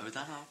plateau with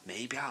that now.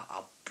 Maybe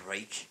I'll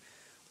break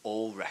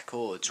all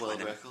records World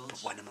when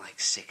records? I'm like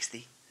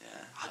 60. Yeah.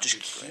 I'll that'd just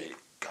be keep great.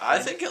 going. I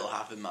think it'll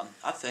happen, man.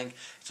 I think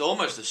it's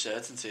almost a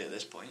certainty at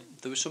this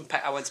point. There was some.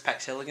 I went to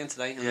Pex Hill again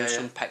today, and there was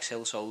some Pex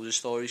Hill soldier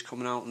stories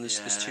coming out, and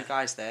there's two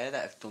guys there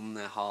that have done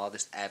their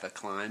hardest ever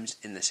climbs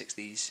in their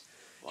 60s,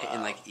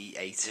 hitting like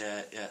E8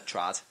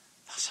 trad.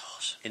 That's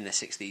awesome. In their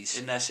 60s.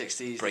 In their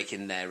 60s.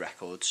 Breaking their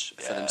records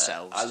for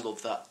themselves. I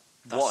love that.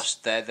 They're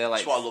like...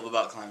 That's what I love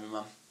about climbing,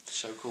 man. It's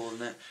so cool,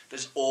 isn't it?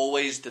 There's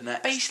always the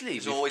next... Basically,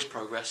 there's always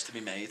progress to be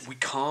made. We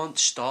can't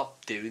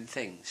stop doing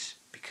things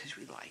because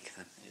we like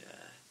them. Yeah.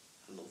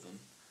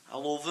 I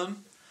love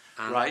them.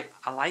 And right.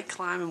 I like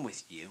climbing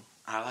with you.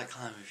 I like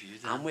climbing with you,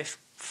 then. And with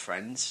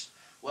friends.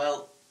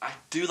 Well, I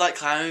do like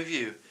climbing with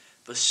you,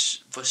 but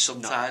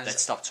sometimes...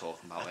 Let's stop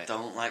talking about it. I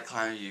don't like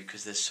climbing with you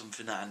because there's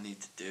something that I need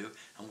to do,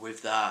 and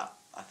with that,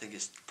 I think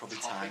it's probably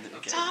time that we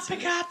get into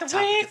it. Topic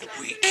of the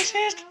week. This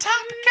is the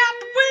topic of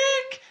the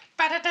week.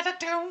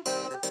 Ba-da-da-da-dum.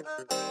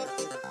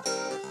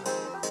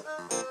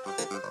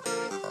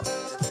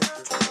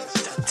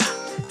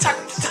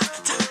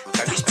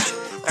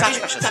 Very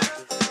special topic.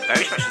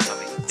 Very special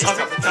topic. This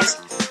topic is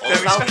all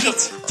about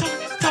heat.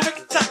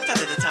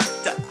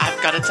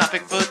 I've got a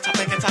topic for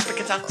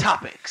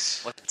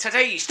topics.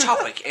 Today's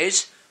topic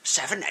is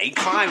 7A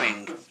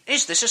climbing.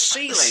 Is this a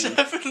ceiling?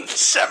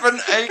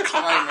 7A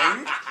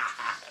climbing.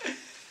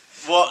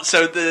 What?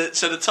 So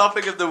the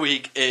topic of the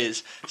week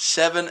is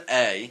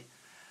 7A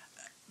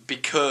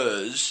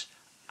because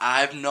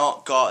I've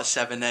not got a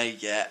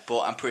 7A yet,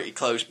 but I'm pretty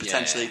close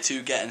potentially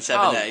to getting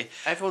 7A.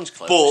 Everyone's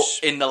close.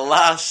 But in the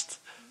last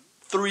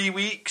 3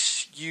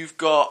 weeks, you've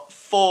got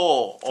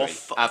 4 or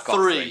I've got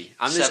 3.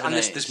 And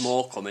there's there's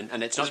more coming.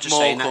 And it's not There's just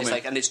more saying that. coming. It's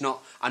like, and it's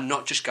not. I'm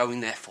not just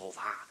going there for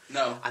that.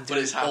 No, I'm but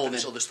doing it's all happening.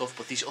 this other stuff,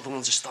 but these other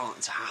ones are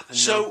starting to happen.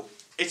 So now.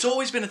 it's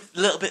always been a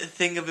little bit of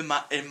thing of in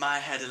my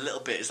head. A little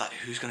bit is like,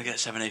 who's going to get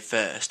 7A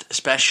first?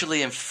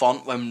 Especially in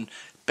font when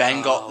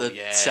Ben got the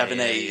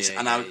 7As,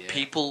 and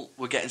people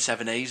were getting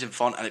 7As in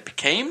font, and it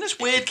became this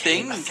weird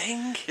thing.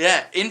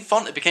 Yeah, in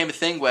font it became a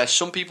thing where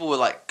some people were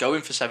like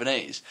going for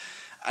 7As,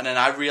 and then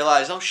I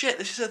realised, oh shit,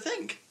 this is a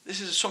thing. This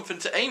is something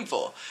to aim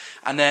for.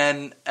 And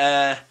then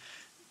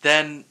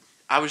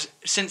I was,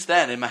 since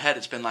then in my head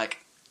it's been like,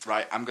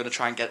 right, I'm going to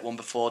try and get one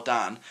before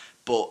Dan,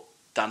 but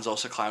Dan's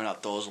also climbing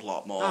outdoors a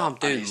lot more. Oh, I'm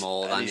doing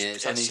more than you.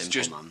 And he's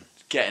just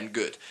getting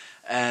good.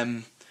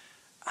 And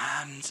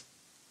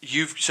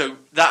so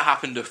that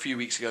happened a few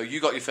weeks ago. You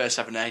got your first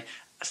 7A.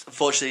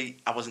 Unfortunately,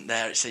 I wasn't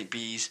there at St.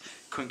 B's.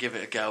 Couldn't give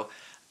it a go.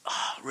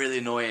 Oh, really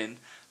annoying.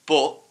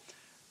 But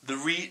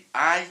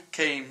I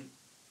came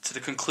to the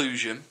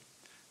conclusion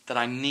that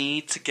I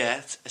need to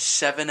get a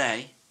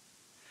 7A.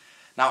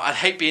 Now, I'd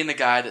hate being the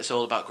guy that's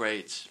all about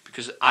grades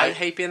because I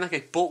hate being that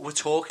guy. But we're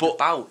talking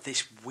about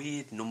this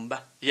weird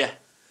number. Yeah.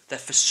 That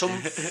for some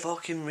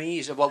fucking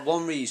reason, well,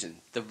 one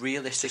reason, the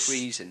realistic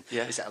reason,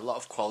 is that a lot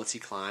of quality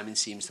climbing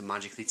seems to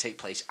magically take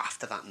place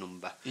after that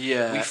number.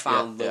 Yeah, we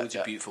found loads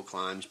of beautiful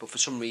climbs, but for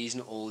some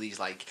reason, all these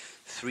like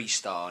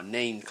 3-star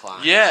named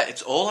climbs. Yeah,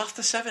 it's all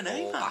after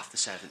 7A. All man. after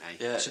 7A.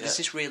 Yeah, so there's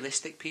this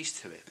realistic piece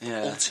to it. But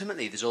Yeah.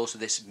 ultimately, there's also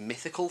this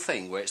mythical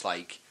thing where it's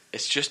like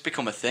it's just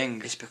become a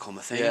thing. It's become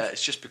a thing. Yeah,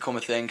 it's just become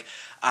a thing.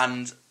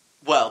 And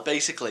well,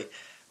 basically,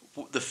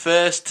 the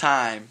first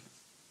time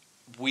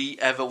we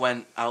ever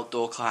went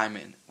outdoor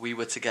climbing, we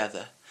were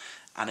together,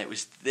 and it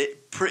was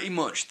pretty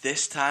much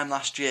this time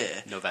last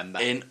year. November.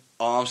 In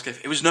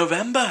Armscliff. It was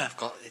November.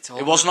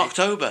 It wasn't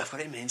October. I've got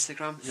it on my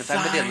Instagram.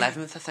 November the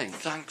 11th, I think.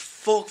 Thank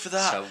fuck for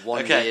that. So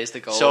 1 year is the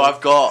goal.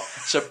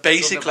 So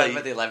basically,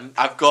 November the 11th.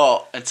 I've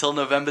got until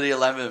November the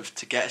 11th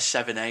to get a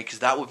 7A, because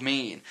that would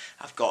mean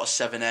I've got a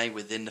 7A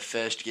within the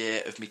first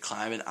year of me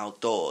climbing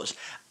outdoors,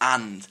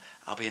 and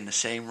I'll be in the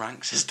same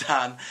ranks as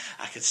Dan.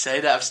 I could say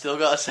that I've still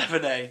got a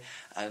 7A,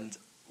 and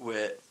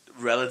we're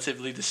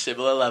relatively the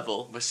similar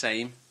level. We're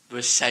same. Me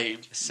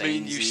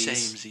and you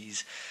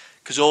samesies.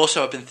 Because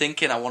also I've been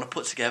thinking I want to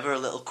put together a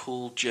little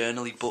cool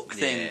journaly book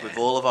thing with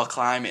all of our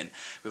climbing,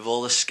 with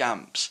all the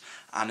scamps,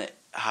 and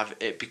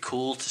it'd be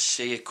cool to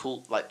see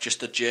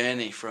just a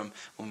journey from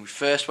when we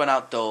first went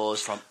outdoors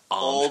from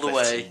all the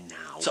way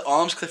to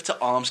Armscliff to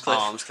Armscliff.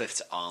 Armscliff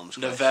to Armscliff.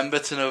 November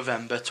to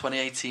November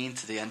 2018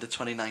 to the end of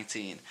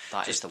 2019.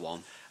 That is the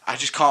one. I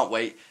just can't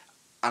wait,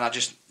 and it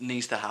just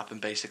needs to happen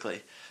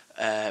basically.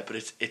 But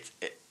it's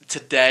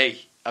today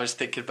I was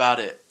thinking about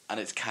it,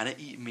 and it's kind of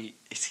eating me.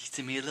 It's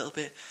eating me a little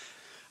bit.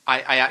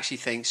 I actually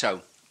think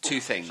so. Two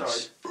things.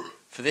 Sorry.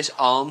 For this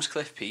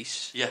Armscliff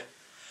piece, Yeah.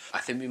 I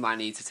think we might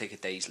need to take a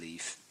day's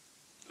leave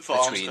For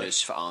between Armscliff.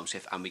 us for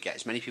Armscliff, and we get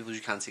as many people as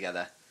we can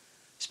together,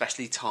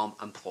 especially Tom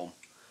and Plum,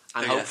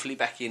 and Oh, yeah. hopefully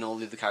Becky and all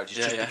the other characters,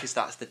 because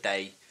that's the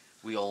day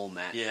we all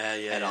met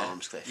at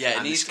Armscliff. Yeah, it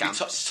and needs to be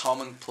Scamps.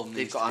 Tom and Plum.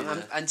 They've got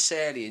and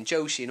Sarah and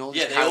Josie and all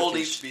these they characters. all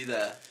need to be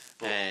there.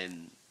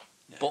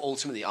 But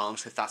ultimately,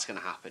 Armscliff, that's going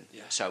to happen.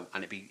 Yeah. So,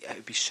 and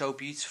it'd be so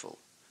beautiful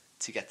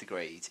to get the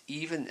grade,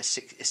 even a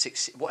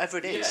six, whatever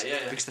it is. Yeah.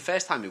 Because the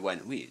first time we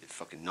went, we did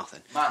fucking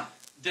nothing. Man,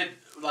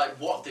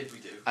 what did we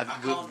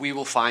do? We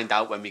will find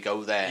out when we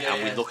go there,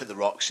 and we look at the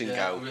rocks and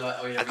go,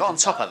 I got on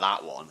top of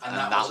that one, and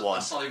that one.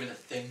 That's not even a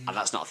thing. And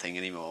that's not a thing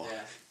anymore.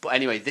 Yeah. But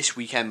anyway, this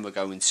weekend we're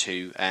going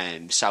to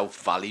South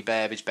Valley,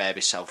 Burbage,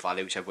 South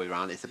Valley, whichever way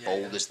around. It's the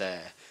boulders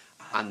there,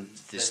 and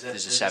there's a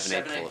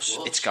 7A plus.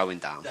 It's going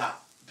down. That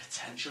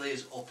potentially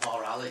is up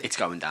our alley. It's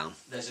going down.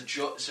 There's a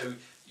so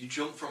you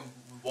jump from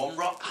one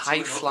rock to High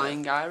another.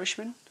 flying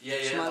Irishman. Yeah,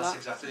 like that's that.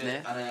 exactly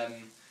it. Yeah.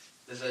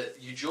 And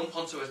you jump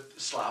onto a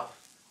slab,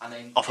 and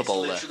then Off a it's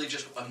boulder. literally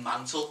just a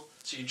mantle.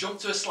 So you jump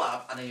to a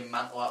slab, and then you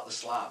mantle out the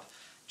slab.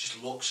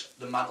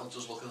 The mantle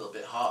does look a little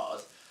bit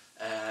hard,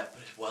 but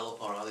it's well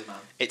up our alley, man.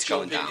 It's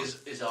Jumping going down.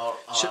 is our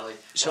alley.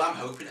 So what I'm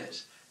hoping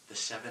is the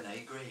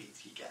 7A grade.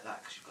 You get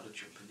that because you've got to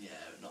jump in the air.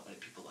 Not many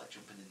people like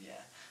jumping in the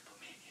air, but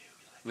me and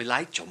you, we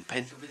like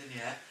jumping. jumping in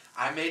the air.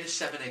 I made a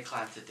 7A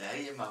climb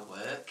today in my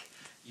work.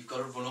 You've got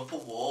to run up a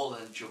wall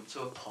and jump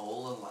to a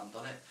pole and land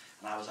on it.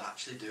 And I was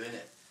actually doing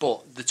it.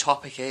 But the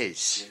topic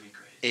is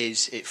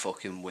it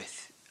fucking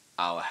with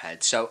our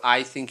head? So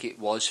I think it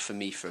was for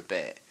me for a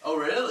bit. Oh,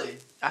 really?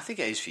 I think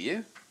it is for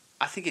you.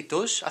 I think it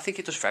does. I think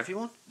it does for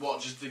everyone.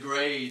 What, just the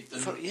grade?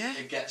 Yeah.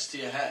 It gets to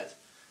your head?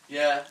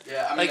 Yeah.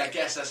 I mean, Like, I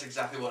guess that's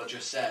exactly what I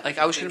just said. Like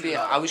I was going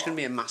to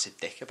be a massive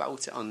dick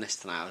about it on this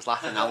tonight. I was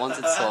laughing. I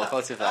wanted to talk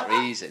about it for that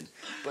reason.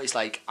 But it's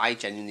like I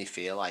genuinely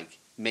feel like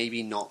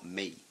maybe not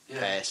me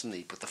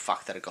personally, but the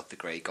fact that I got the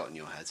grade got in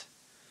your head.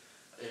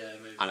 Yeah,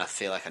 maybe. And I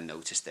feel like I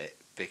noticed it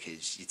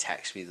because you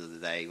texted me the other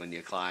day when you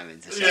were climbing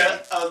to say, Yeah,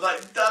 I was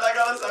like, Dad, I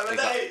got a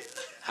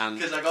 7A. and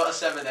Because I got a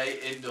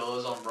 7A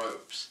indoors on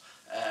ropes,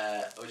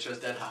 which I was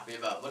dead happy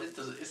about. But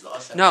it's not a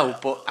 7A. no,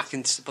 but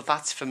but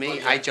that's for me. Well,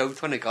 yeah. I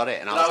joked when I got it,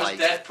 and But I was like,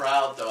 dead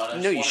proud though. And I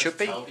just No, you wanted should to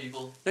be. Tell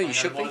people. No, you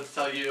should I wanted to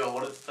tell you. I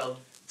wanted to tell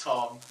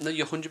Tom. no,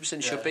 you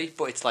 100% should Yeah. be.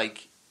 But it's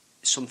like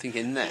something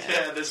in there.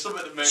 Yeah, there's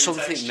something that made me text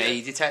Something you.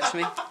 made you text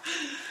me.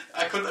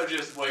 I couldn't have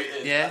just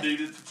waited. Yeah. I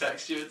needed to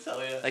text you and tell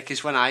you. Like,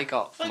 because when I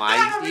got Like, Dad, my,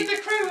 I'm in the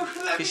crew.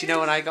 because you know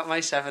when I got my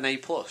 7A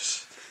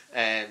plus,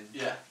 Yeah.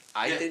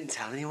 I Yeah. didn't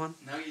tell anyone.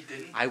 No, you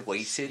didn't. I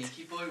waited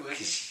Sneaky boy, weren't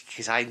you?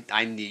 because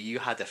I knew you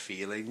had a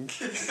feeling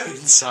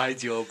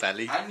inside your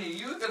belly. I knew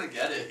you were gonna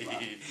get it.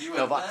 Man. You No,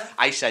 went but there,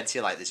 I said to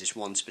you like, there's this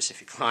one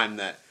specific climb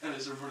that and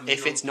it's a running if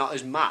jump. it's not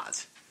as mad,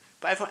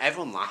 but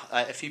everyone laughed.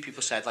 A few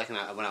people said like when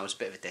I was a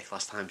bit of a dick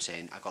last time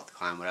saying I got the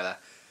climb, whatever.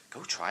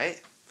 Go try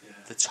it. Yeah.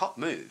 The top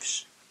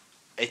moves.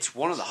 It's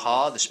one of the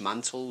hardest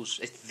mantles.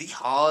 It's the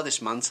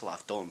hardest mantle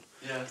I've done.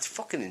 Yeah. It's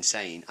fucking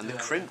insane, and the Yeah.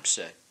 crimps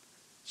are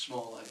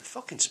Small, like.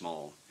 fucking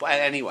small. But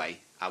anyway,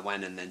 I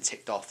went and then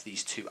ticked off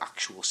these 2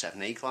 actual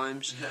 7A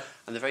climbs, Yeah.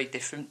 and they're very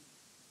different.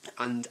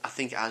 And I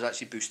think it has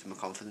actually boosted my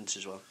confidence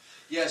as well.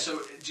 Yeah.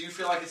 So, do you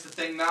feel like it's the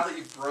thing now that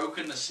you've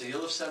broken the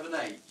seal of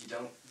 7A? You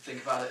don't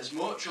think about it as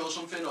much, or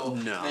something, or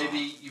No. maybe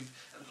you've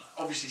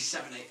obviously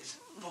 7A is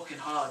fucking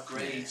hard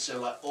grade. Yeah. So,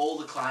 like all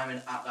the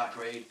climbing at that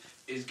grade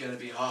is going to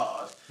be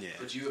hard. Yeah.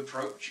 But do you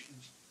approach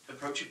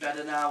it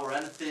better now, or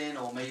anything,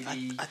 or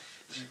maybe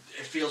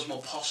it feels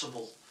more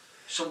possible?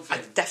 Something.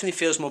 It definitely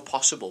feels more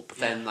possible, but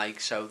then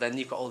Yeah. then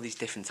you've got all these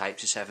different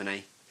types of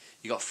 7A.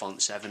 You've got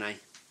font 7A,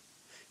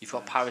 you've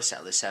got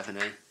Parisellas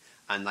 7A,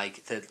 and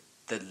like the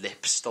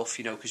lip stuff,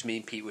 you know, because me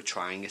and Pete were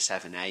trying a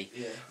 7A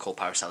called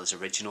Parisellas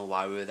Original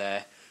while we were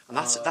there, and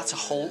that's a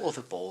whole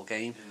other ball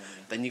game. Yeah.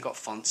 Then you've got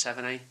font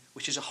 7A,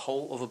 which is a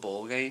whole other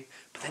ball game,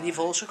 but then you've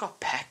also got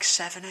PEC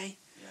 7A,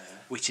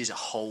 which is a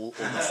whole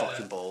other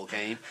fucking ball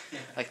game.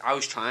 Like, I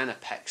was trying to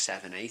pec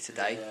 7A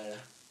today. Yeah.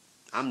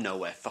 I'm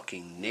nowhere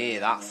fucking near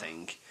that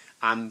thing.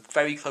 I'm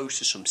very close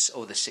to some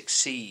other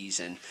 6Cs,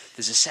 and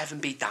there's a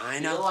 7B dyno. I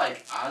feel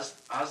like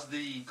as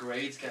the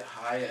grades get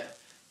higher,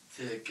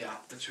 the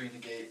gap between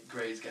the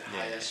grades get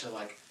higher. So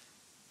like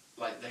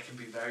there can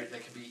be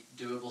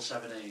doable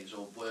 7As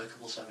or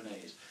workable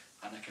 7As,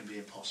 and there can be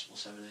impossible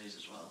 7As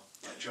as well.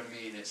 Like, do you know what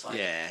I mean? It's like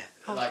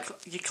like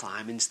your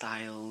climbing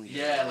style.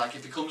 Yeah, like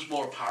it becomes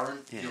more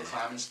apparent your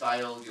climbing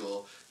style,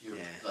 your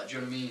like, do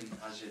you know what I mean?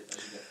 As you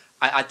get.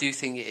 I do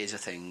think it is a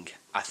thing.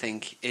 I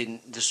think in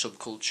the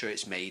subculture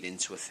it's made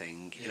into a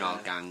thing in our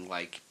gang.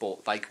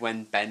 But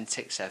when Ben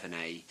ticked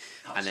 7A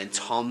and then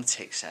Tom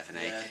ticked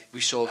 7A,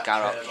 we saw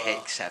Garrett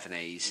hit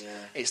 7As. Yeah.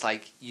 It's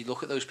like you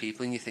look at those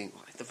people and you think,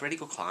 well, they're really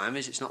good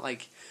climbers. It's not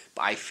like,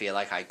 but I feel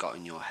like I got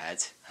in your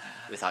head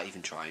without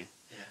even trying.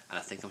 Yeah. And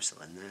I think I'm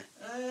still in there.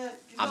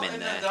 I'm in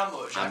there. That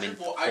much. I'm in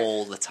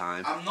all the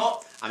time. I'm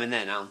not. I'm in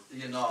there now.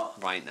 You're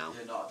not. Right now.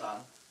 You're not, Dan.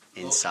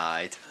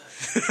 Inside.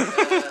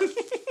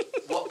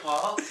 What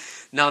part?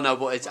 No,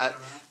 but it's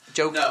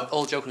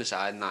all joking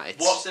aside, and that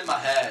what's in my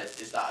head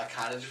is that I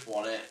kind of just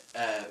want it.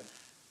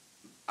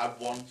 I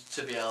want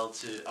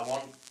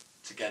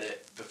to get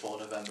it before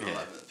November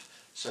 11th,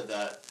 so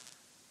that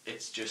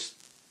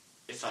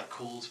it's like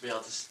cool to be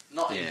able to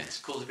it's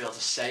cool to be able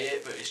to say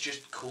it, but it's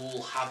just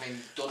cool having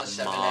done a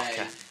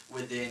 7A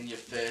within your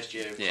first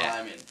year of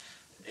climbing.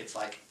 It's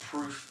like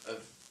proof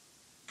of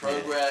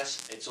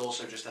progress. It's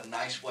also just a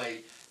nice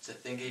way to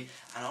thingy,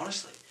 and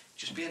honestly,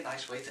 just be a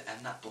nice way to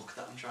end that book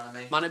that I'm trying to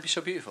make. Man, it'd be so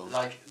beautiful.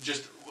 Like,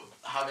 just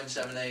having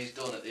 7As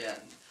done at the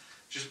end.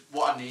 Just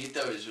what I need,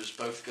 though, is us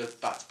both to go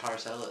back to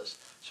Parisellas,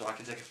 so I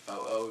can take a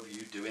photo of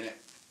you doing it,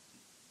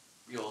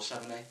 your 7A.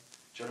 Do you know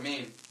what I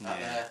mean?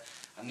 Yeah.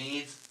 I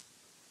need...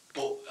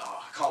 But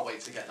I can't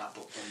wait to get that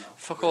book done now.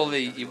 Fuck all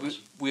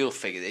we'll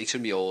figure it. It's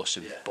going to be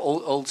awesome. Yeah. But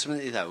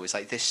ultimately, though, it's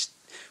like this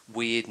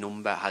weird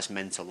number has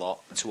meant a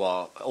lot to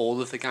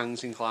all of the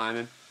gangs in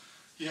climbing.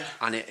 Yeah.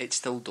 And it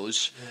still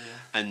does.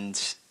 Yeah.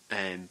 And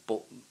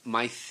but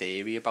my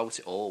theory about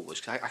it all was,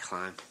 because I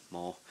climb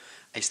more,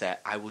 is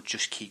that I will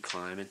just keep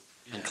climbing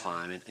and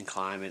climbing and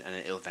climbing, and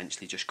it'll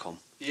eventually just come.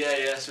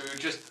 Yeah. So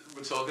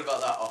we're talking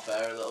about that off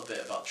air a little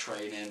bit about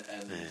training,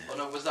 and oh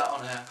no, was that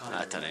on air?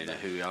 I don't even know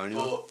who we are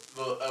anymore.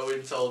 But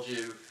Owen told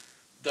you,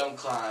 don't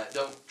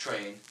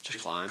train, just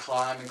climb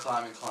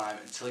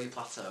until you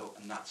plateau,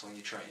 and that's when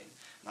you train.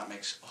 And that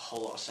makes a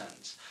whole lot of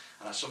sense,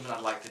 and that's something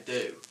I'd like to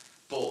do.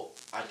 But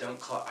I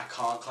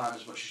can't climb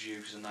as much as you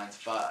because I'm 9 to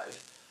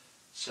 5.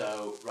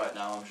 So right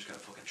now I'm just going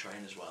to fucking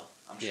train as well.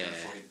 I'm just going to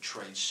fucking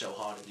train so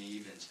hard in the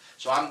evenings.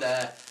 So I'm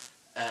there.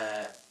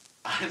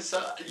 So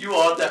you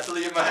are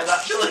definitely in my head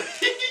actually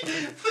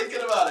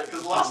thinking about it,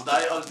 because last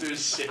night I was doing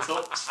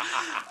sit-ups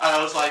and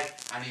I was like,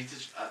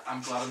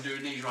 I'm glad I'm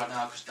doing these right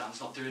now because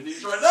Dan's not doing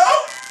these right now.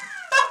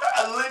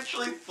 I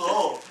literally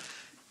thought,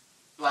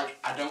 like,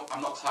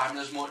 I'm not climbing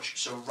as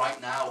much, so right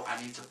now I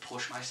need to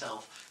push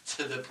myself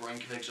to the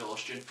brink of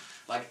exhaustion.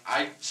 Like,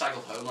 I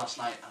cycled home last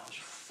night and I was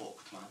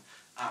fucked, man.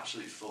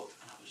 Absolutely fucked,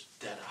 and I was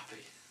dead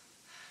happy.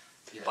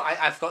 Yeah. But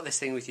I've got this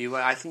thing with you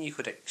where I think you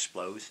could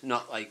explode.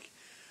 Not like,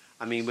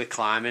 I mean, we're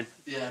climbing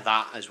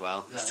that as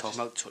well. He's talking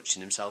about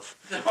touching himself.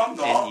 No, I'm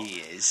not. And he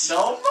is.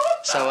 No, I'm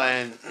not. So,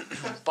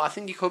 but I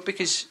think you could,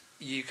 because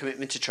your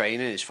commitment to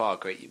training is far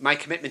greater. My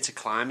commitment to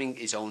climbing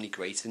is only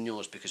greater than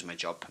yours because my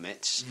job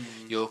permits.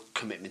 Your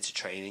commitment to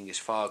training is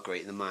far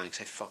greater than mine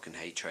because I fucking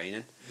hate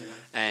training. Yeah.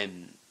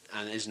 And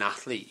as an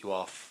athlete, you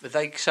are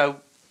like so.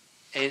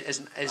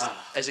 As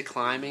a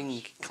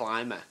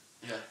climber,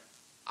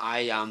 I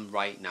am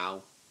right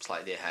now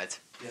slightly ahead.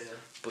 Yeah.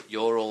 But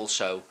you're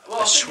also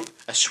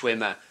a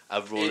swimmer,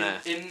 a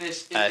runner,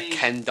 a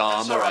Ken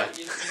Dharma. Right.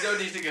 You don't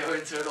need to go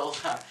into it all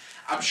that.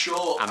 I'm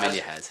sure. I'm in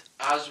your head.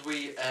 As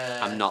we,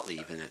 I'm not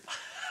leaving it.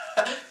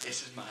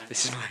 This is mine.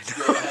 This is mine.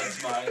 Your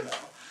head's mine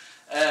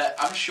now.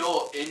 I'm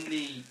sure in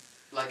the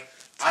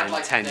I'd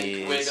like to think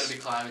years. We're going to be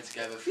climbing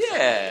together for 10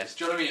 years.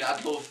 Do you know what I mean?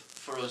 I'd love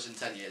for us in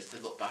 10 years to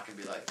look back and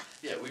be like,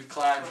 yeah, we've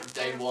climbed from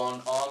day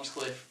one,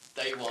 Armscliff,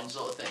 day one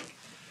sort of thing.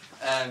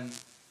 And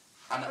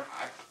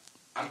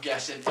I'm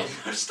guessing,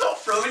 stop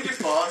throwing your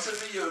farts at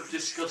me, you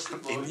disgusting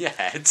boy. In your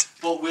head.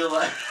 But we'll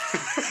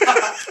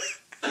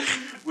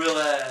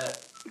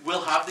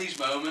have these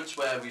moments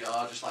where we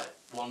are just like,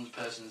 one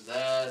person's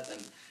there, and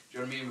do you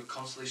know what I mean? We're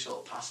constantly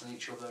sort of passing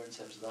each other in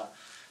terms of that.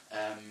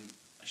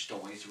 I just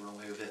don't want you to run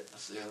away with it.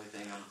 That's the only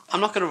thing.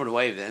 I'm not going to run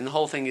away with it. And the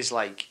whole thing is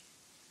like,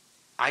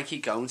 I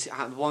keep going to...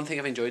 One thing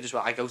I've enjoyed as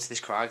well, I go to this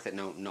crag that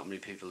not many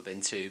people have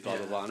been to, blah,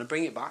 blah, blah, and I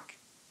bring it back.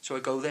 So I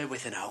go there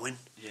with an Owen.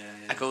 Yeah.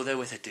 I go there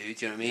with a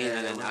dude, you know what I mean?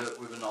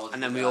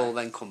 And then we all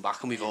then come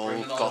back and we've all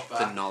got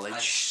the knowledge.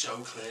 It's so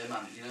clear,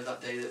 man. You know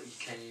that day that we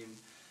came...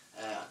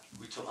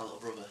 we took my little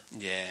brother.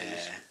 Yeah.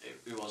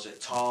 Who was it?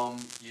 Tom,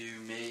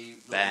 you, me,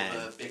 Ben,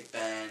 brother, Big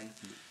Ben.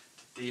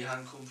 Did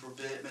Dehan come for a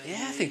bit, maybe?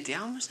 Yeah, I think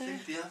Dehan was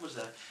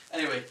there.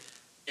 Anyway,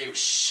 it was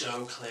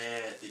so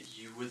clear that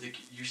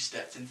you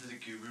stepped into the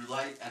guru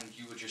light and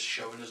you were just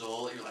showing us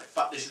all. You were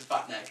like, this is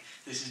Fat Neck,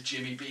 this is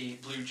Jimmy Bean,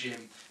 Blue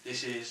Jim,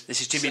 this is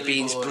Jimmy Silly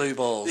Bean's Boy, Blue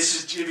Balls.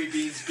 This is Jimmy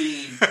Bean's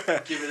Bean.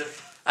 Give it a.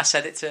 I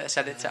said it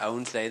to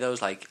Owen today. Though,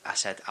 I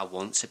said I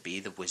want to be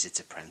the Wizard's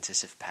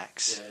Apprentice of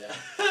Pecs.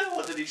 Yeah.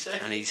 What did he say?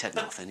 And he said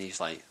nothing. He's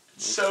like,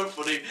 so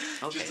funny.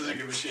 Okay, just doesn't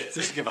give a shit.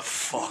 Doesn't give a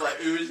fuck. He's like,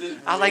 who is this?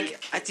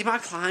 The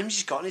amount of climbs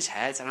he's got in his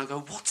head, and I'll go,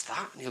 what's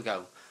that? And he'll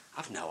go,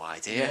 I've no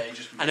idea. Yeah,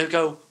 and he'll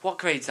go, what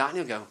grade's that? And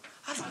he'll go,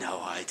 I've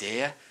no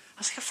idea. I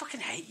was like, I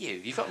fucking hate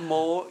you. You've got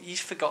more. You've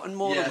forgotten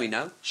more than we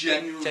know.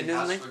 Genuinely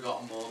has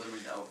forgotten more than we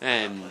know.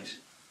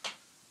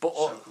 But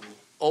so cool.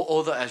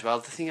 All that as well.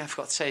 The thing I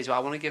forgot to say is, I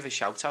want to give a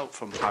shout out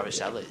from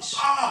Parisellas.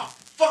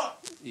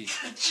 Fuck!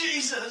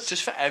 Jesus!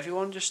 Just for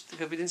everyone, just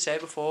because we didn't say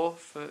it before,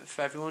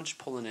 for everyone just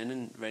pulling in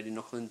and really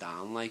knuckling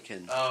down,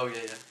 and oh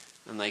yeah.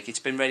 And it's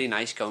been really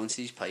nice going to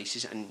these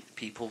places and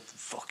people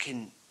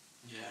fucking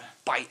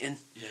biting.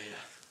 Yeah.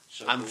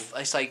 So cool.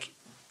 It's like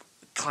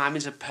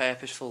climbing's a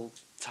purposeful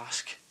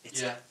task.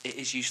 It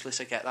is useless.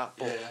 I get that,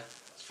 but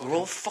we're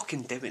all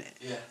fucking doing it.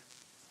 Yeah.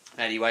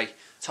 Anyway,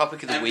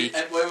 topic of the week.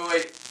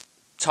 Wait.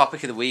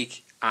 Topic of the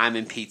week. I'm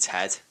in Pete's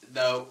head.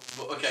 No,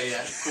 but okay,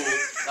 yeah, cool.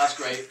 That's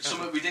great.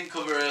 Something we didn't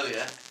cover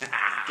earlier.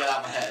 Get out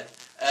of my head.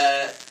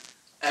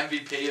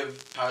 MVP of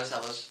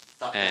Parisellas.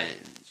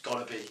 It's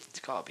gotta be. It's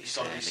gotta be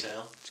Sil.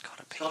 It's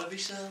gotta be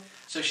Sil.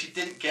 So she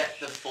didn't get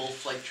the full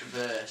flake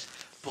traverse,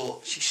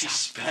 but she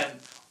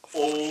spent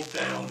all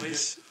day on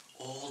it.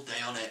 All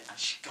day on it, and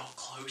she got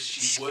close.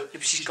 She's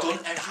done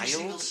every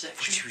single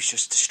section. She was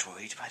just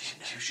destroyed by the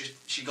end.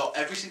 She got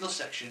every single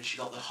section. She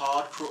got the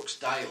hard crux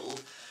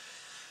dialed.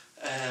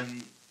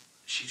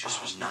 She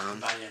just was knackered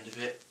by the end of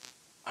it.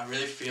 I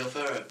really feel for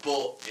her,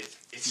 but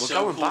it's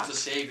so cool to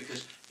see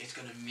because it's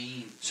going to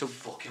mean the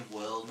fucking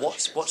world.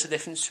 What's the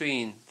difference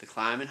between the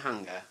climbing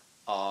hangar,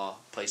 our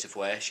place of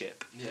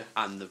worship,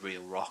 and the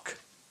real rock?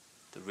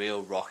 The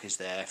real rock is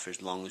there for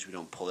as long as we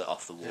don't pull it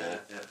off the wall.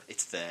 Yeah.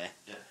 It's there.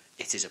 Yeah.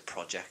 It is a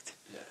project.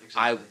 Yeah,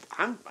 exactly.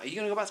 Are you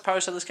going to go back to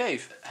Parisellas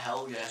Cave?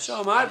 Hell yeah. So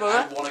am I, brother.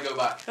 I want to go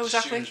back as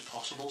soon as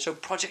possible. So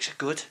projects are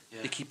good.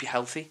 Yeah. They keep you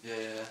healthy.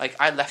 Yeah.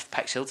 I left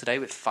Pex Hill today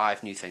with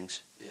 5 new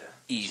things. Yeah.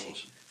 Easy.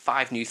 Awesome.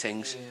 5 new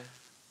things. Yeah.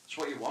 That's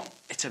what you want.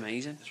 It's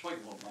amazing. That's what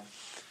you want, man.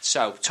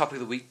 So, topic of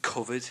the week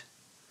covered.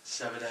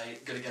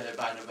 7-8. Gonna get it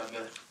by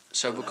November.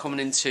 So we're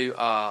coming into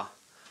our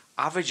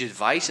average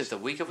advice of the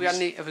week. Have we got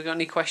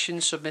any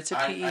questions submitted,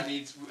 Pete?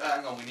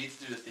 Hang on, we need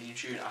to do the theme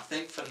tune. I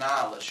think for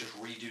now, let's just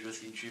redo the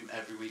theme tune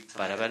every week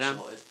till it's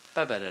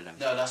sorted.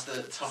 No, that's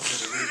the topic of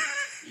the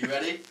week. You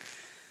ready?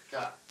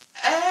 Got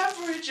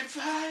average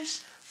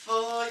advice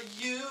for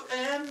you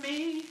and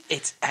me.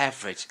 It's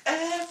average.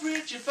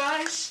 Average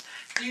advice.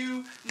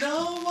 You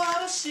know what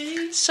I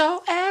see.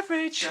 So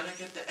average. Gotta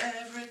get the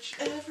average.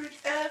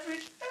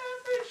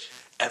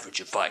 Average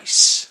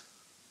advice.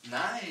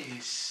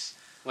 Nice.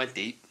 Went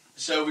deep.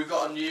 So we've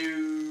got a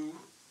new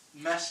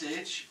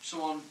message.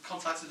 Someone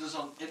contacted us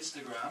on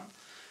Instagram.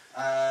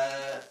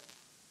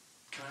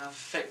 Can I have a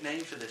fake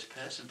name for this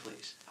person,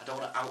 please? I don't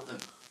want to out them.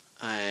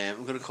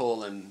 I'm going to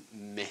call them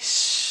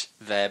Miss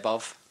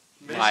Verbov.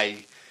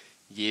 My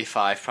Year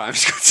 5 primary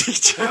school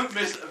teacher.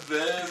 Miss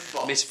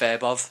Verbov. Miss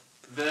Verbov.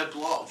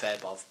 Verblov.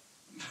 Verbov.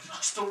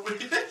 That's the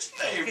weirdest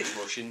name. It's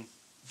Russian.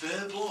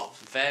 Verblov.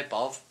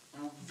 Verbov.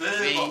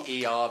 Verbov.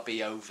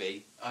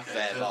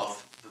 Okay, Verbov.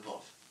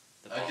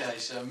 Okay,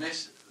 so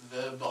Miss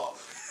Verbov.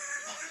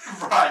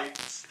 Right.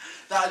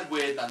 That is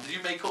weird, man. Did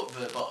you make up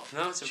Verbov?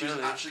 No, it's She was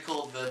really actually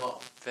called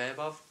Verbov.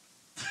 Verbov.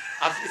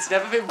 It's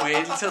never been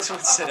weird until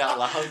someone said it out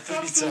loud 3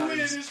 times. That's the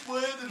weirdest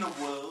word in the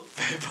world.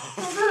 Verbov.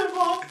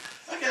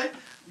 Verbov. Okay.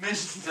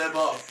 Miss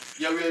Verbov.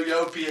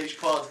 Yo, PH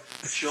Pod.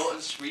 Short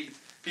and sweet.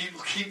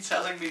 People keep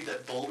telling me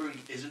that bouldering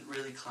isn't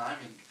really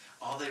climbing.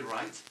 Are they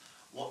right?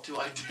 What do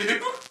I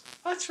do?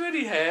 That's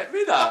really hurt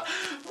me, that.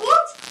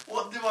 What?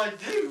 What do I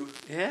do?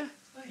 Yeah.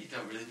 Well, you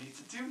don't really need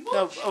to do much.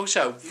 No,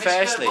 also,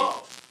 firstly,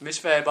 Miss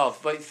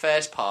Verbov, but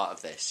first part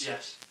of this.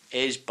 Yes.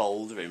 Is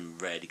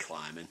bouldering really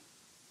climbing?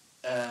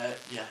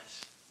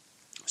 Yes.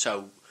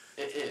 So.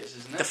 It is,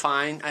 isn't it?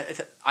 Define.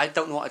 I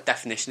don't know what a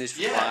definition is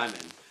for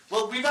climbing.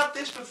 Well, we've had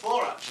this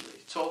before,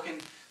 actually,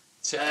 talking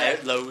to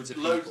loads of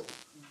people.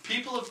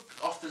 People have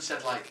often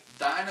said, like,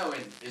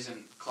 dynoing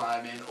isn't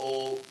climbing,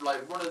 or,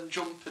 like, run and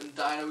jump and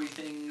dyno-y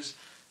things,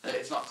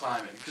 it's not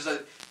climbing.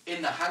 Because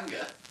in the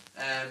hangar,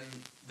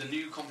 the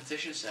new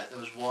competition set, there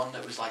was one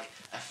that was, like,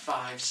 a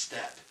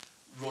 5-step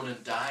run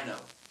and dyno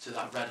to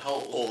that red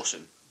hole.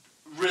 Awesome.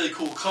 Really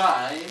cool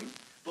climb,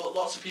 but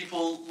lots of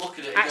people look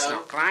at it and go,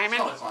 not climbing. It's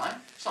not a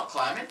climb. It's not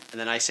climbing. And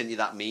then I sent you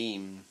that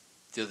meme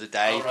the other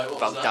day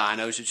about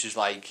dynos, which is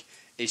like,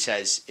 he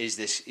says,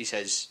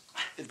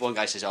 one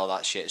guy says, oh,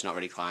 that shit is not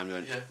really climbing.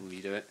 Went, will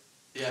you do it?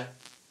 Yeah,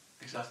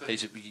 exactly.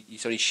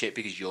 It's only shit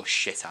because you're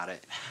shit at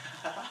it.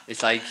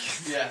 It's like...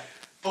 Yeah,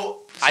 but...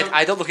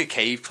 I don't look at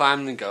cave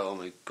climbing and go, oh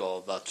my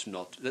god, that's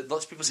not...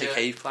 Lots of people say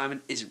cave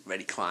climbing isn't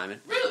really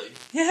climbing. Really?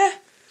 Yeah.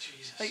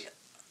 Jesus. Like,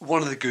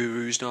 one of the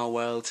gurus in our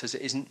world says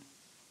it isn't.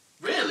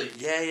 Really?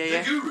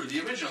 The guru, the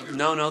original guru.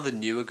 No, the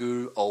newer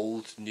guru,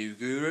 new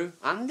guru,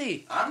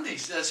 Andy. Andy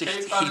says So cave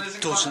he climbing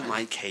isn't doesn't climbing.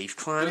 like cave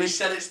But climbing he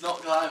said it's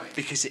not climbing.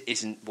 because it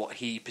isn't what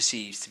he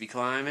perceives to be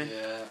climbing.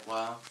 Yeah,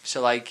 wow.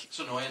 So like, It's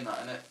annoying that,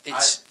 isn't it?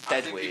 It's I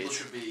dead think weird. people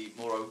should be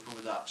more open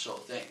with that sort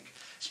of thing.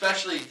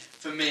 Especially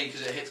for me,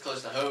 because it hits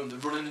close to home, the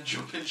running and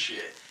jumping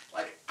shit.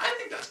 Like, I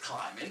think that's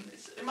climbing.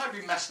 It might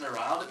be messing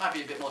around. It might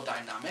be a bit more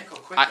dynamic or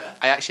quicker.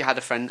 I actually had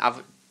a friend.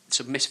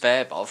 So Miss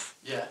Verbov.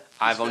 Yeah.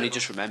 I've only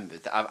just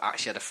remembered that I've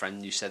actually had a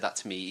friend who said that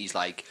to me. He's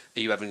like,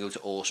 "Are you ever going to go to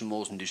Awesome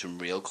Walls and do some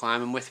real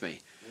climbing with me?"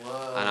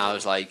 Whoa. And I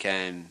was like,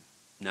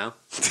 "No."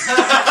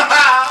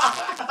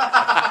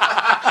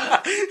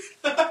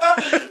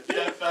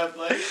 Yeah, fair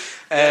play.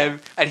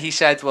 And he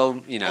said,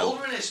 "Well, you know,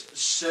 Bouldering is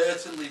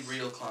certainly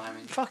real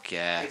climbing. fuck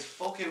yeah." It's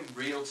fucking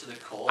real to the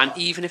core. And man.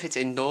 even if it's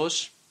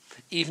indoors,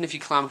 even if you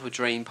climb up a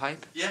drain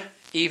pipe, Yeah.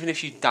 even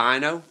if you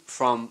dyno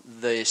from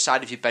the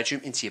side of your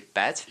bedroom into your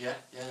bed, Yeah.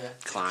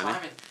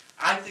 Climbing.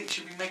 I think,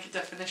 should we make a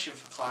definition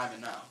for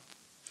climbing now?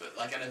 For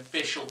like an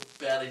official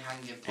barely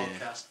hanging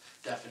podcast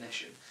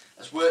definition.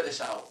 Let's work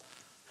this out.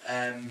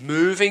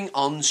 moving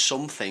on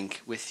something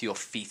with your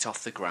feet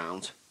off the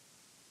ground.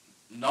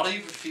 Not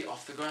even feet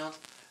off the ground.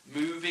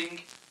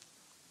 Moving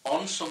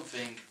on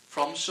something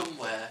from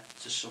somewhere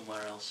to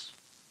somewhere else.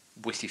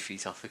 With your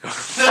feet off the ground.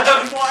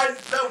 Why?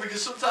 No,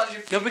 because sometimes you.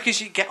 No,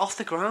 because you get off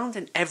the ground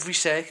in every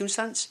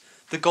circumstance.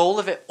 The goal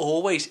of it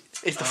always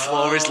is the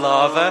floor is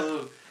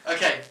lava.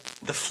 Okay.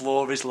 The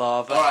floor is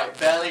lava. Alright,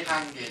 barely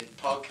hanging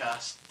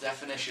podcast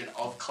definition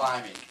of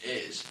climbing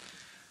is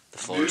The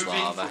floor is moving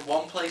lava. from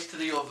one place to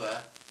the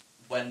other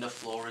when the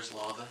floor is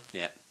lava.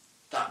 Yeah.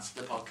 That's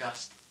the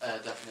podcast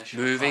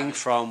definition. Moving of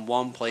from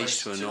one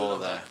place Place to to another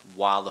another.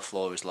 while the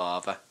floor is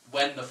lava.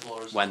 when the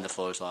floor is When lava. the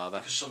floor is lava.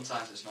 Because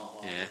sometimes it's not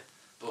lava. Yeah.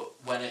 But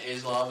when it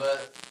is lava,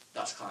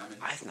 that's climbing.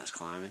 I think that's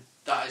climbing.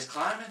 That is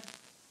climbing.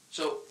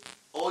 So,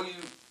 all you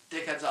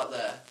dickheads out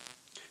there,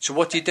 So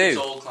what do you it's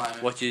do? all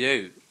climbing. What do you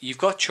do? You've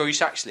got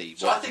choice actually.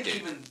 So what I think to do.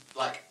 even,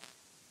 like...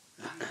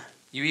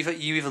 You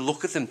either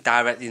look at them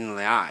directly in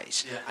the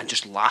eyes Yeah. and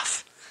just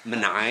laugh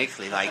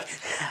maniacally, like,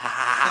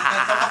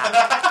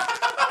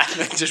 and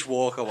then just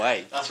walk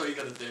away, That's what you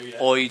got to do, yeah.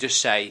 or you just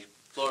say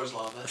Floor is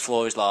lava. the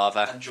floor is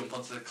lava, And jump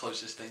onto the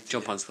closest thing to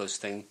jump you. onto the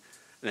closest thing,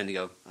 and then you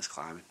go, that's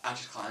climbing. I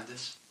just climbed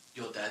this.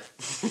 You're dead.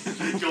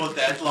 You're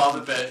dead, lava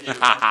bit.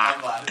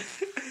 I'm glad.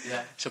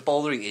 Yeah. So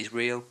bouldering is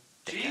real.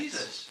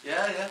 Jesus.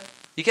 Yeah.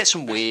 You get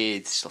some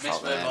weird stuff Miss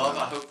out there. Vermov, I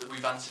man. hope that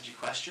we've answered your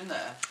question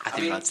there. I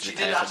think we've answered she it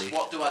did ask, perfectly.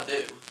 what do I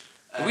do?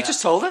 We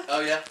just told her. Oh,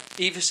 yeah?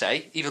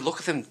 Either look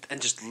at them and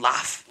just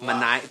laugh, Laugh.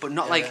 maniac, but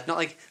not Yeah, like yeah. not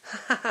like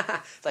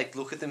like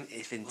look at them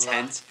if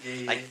intent, Laugh.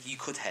 Yeah. like you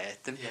could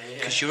hurt them Yeah.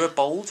 because you're a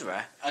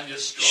boulderer, And you're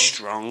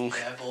strong,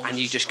 Yeah, boulders and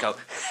you are just strong. go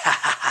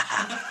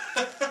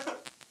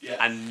Yeah.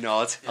 and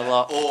nod Yeah. a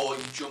lot. Or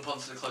you jump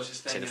onto the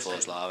closest thing Say the and floor say,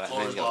 is lava, and floor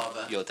then is you go,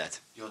 lava. you're dead.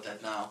 You're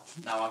dead now.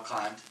 Now I've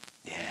climbed.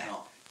 Yeah, You're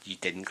not. you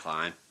didn't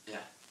climb Yeah.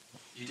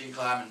 You didn't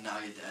climb and now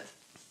you're dead.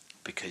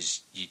 because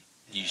you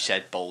Yeah.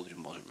 said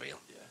bouldering wasn't real.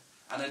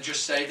 And then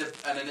just say that,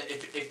 and then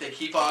if they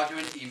keep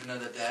arguing, even though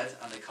they're dead,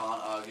 and they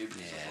can't argue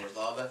because the Yeah. floor is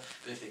lava,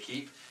 but if they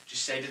keep,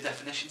 just say the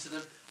definition to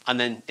them. And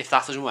then if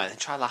that doesn't work, then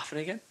try laughing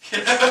again.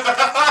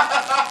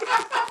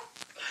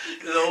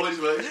 It always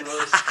works for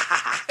us.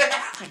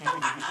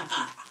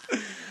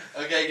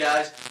 Okay,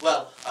 guys.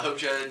 Well, I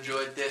hope you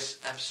enjoyed this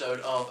episode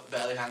of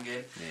Barely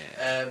Hanging.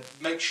 Yeah.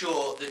 Make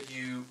sure that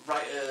you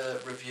write a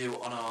review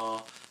on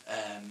our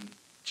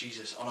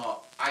on our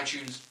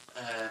iTunes.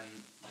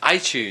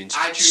 iTunes,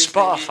 iTunes,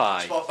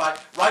 Spotify. Spotify.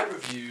 Write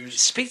reviews.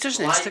 Speak to us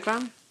on Like,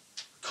 Instagram.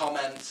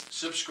 Comment,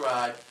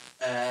 subscribe,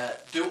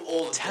 do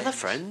all the Tell a things.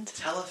 friend.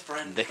 Tell a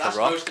friend. Lick a That's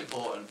rock. most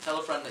important. Tell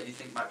a friend that you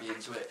think might be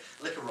into it.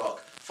 Lick a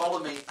rock. Follow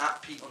me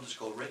at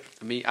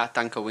Pete_Rick. Me at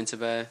Danko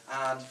Winterbear.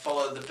 And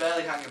follow the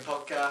Barely Hanging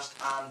podcast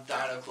and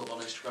Dino Club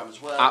on Instagram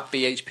as well. At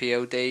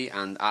BHPOD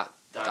and at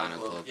Dino Dino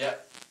Club. Yeah,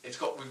 we've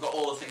got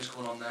all the things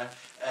going on there.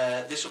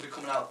 This will be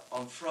coming out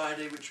on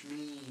Friday, which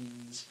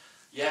means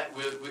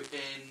we're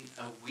in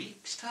a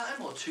week's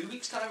time or 2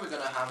 weeks' time. We're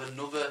going to have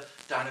another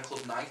Dino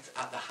Club night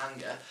at the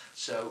hangar.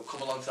 So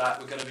come along to that.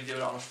 We're going to be doing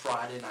it on a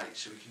Friday night,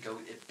 so we can go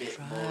a bit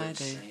more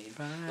insane.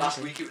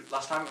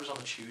 Last time it was on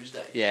a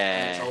Tuesday.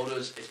 Yeah. And they told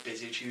us it's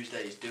busy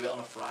Tuesdays. Do it on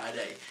a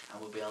Friday,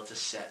 and we'll be able to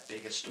set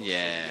bigger stuff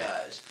Yeah. for you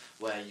guys,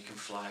 where you can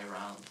fly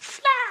around.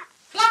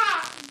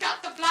 Fly,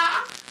 got the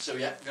fly. So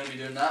yeah, we're going to be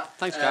doing that.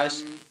 Thanks,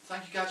 guys.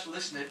 Thank you guys for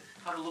listening.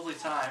 Have a lovely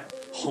time.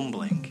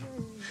 Humbling.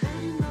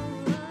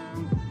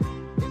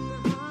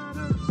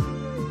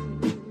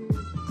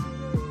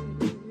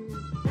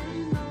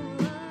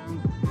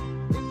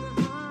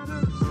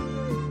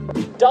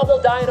 Double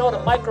dyno to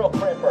micro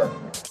crimper.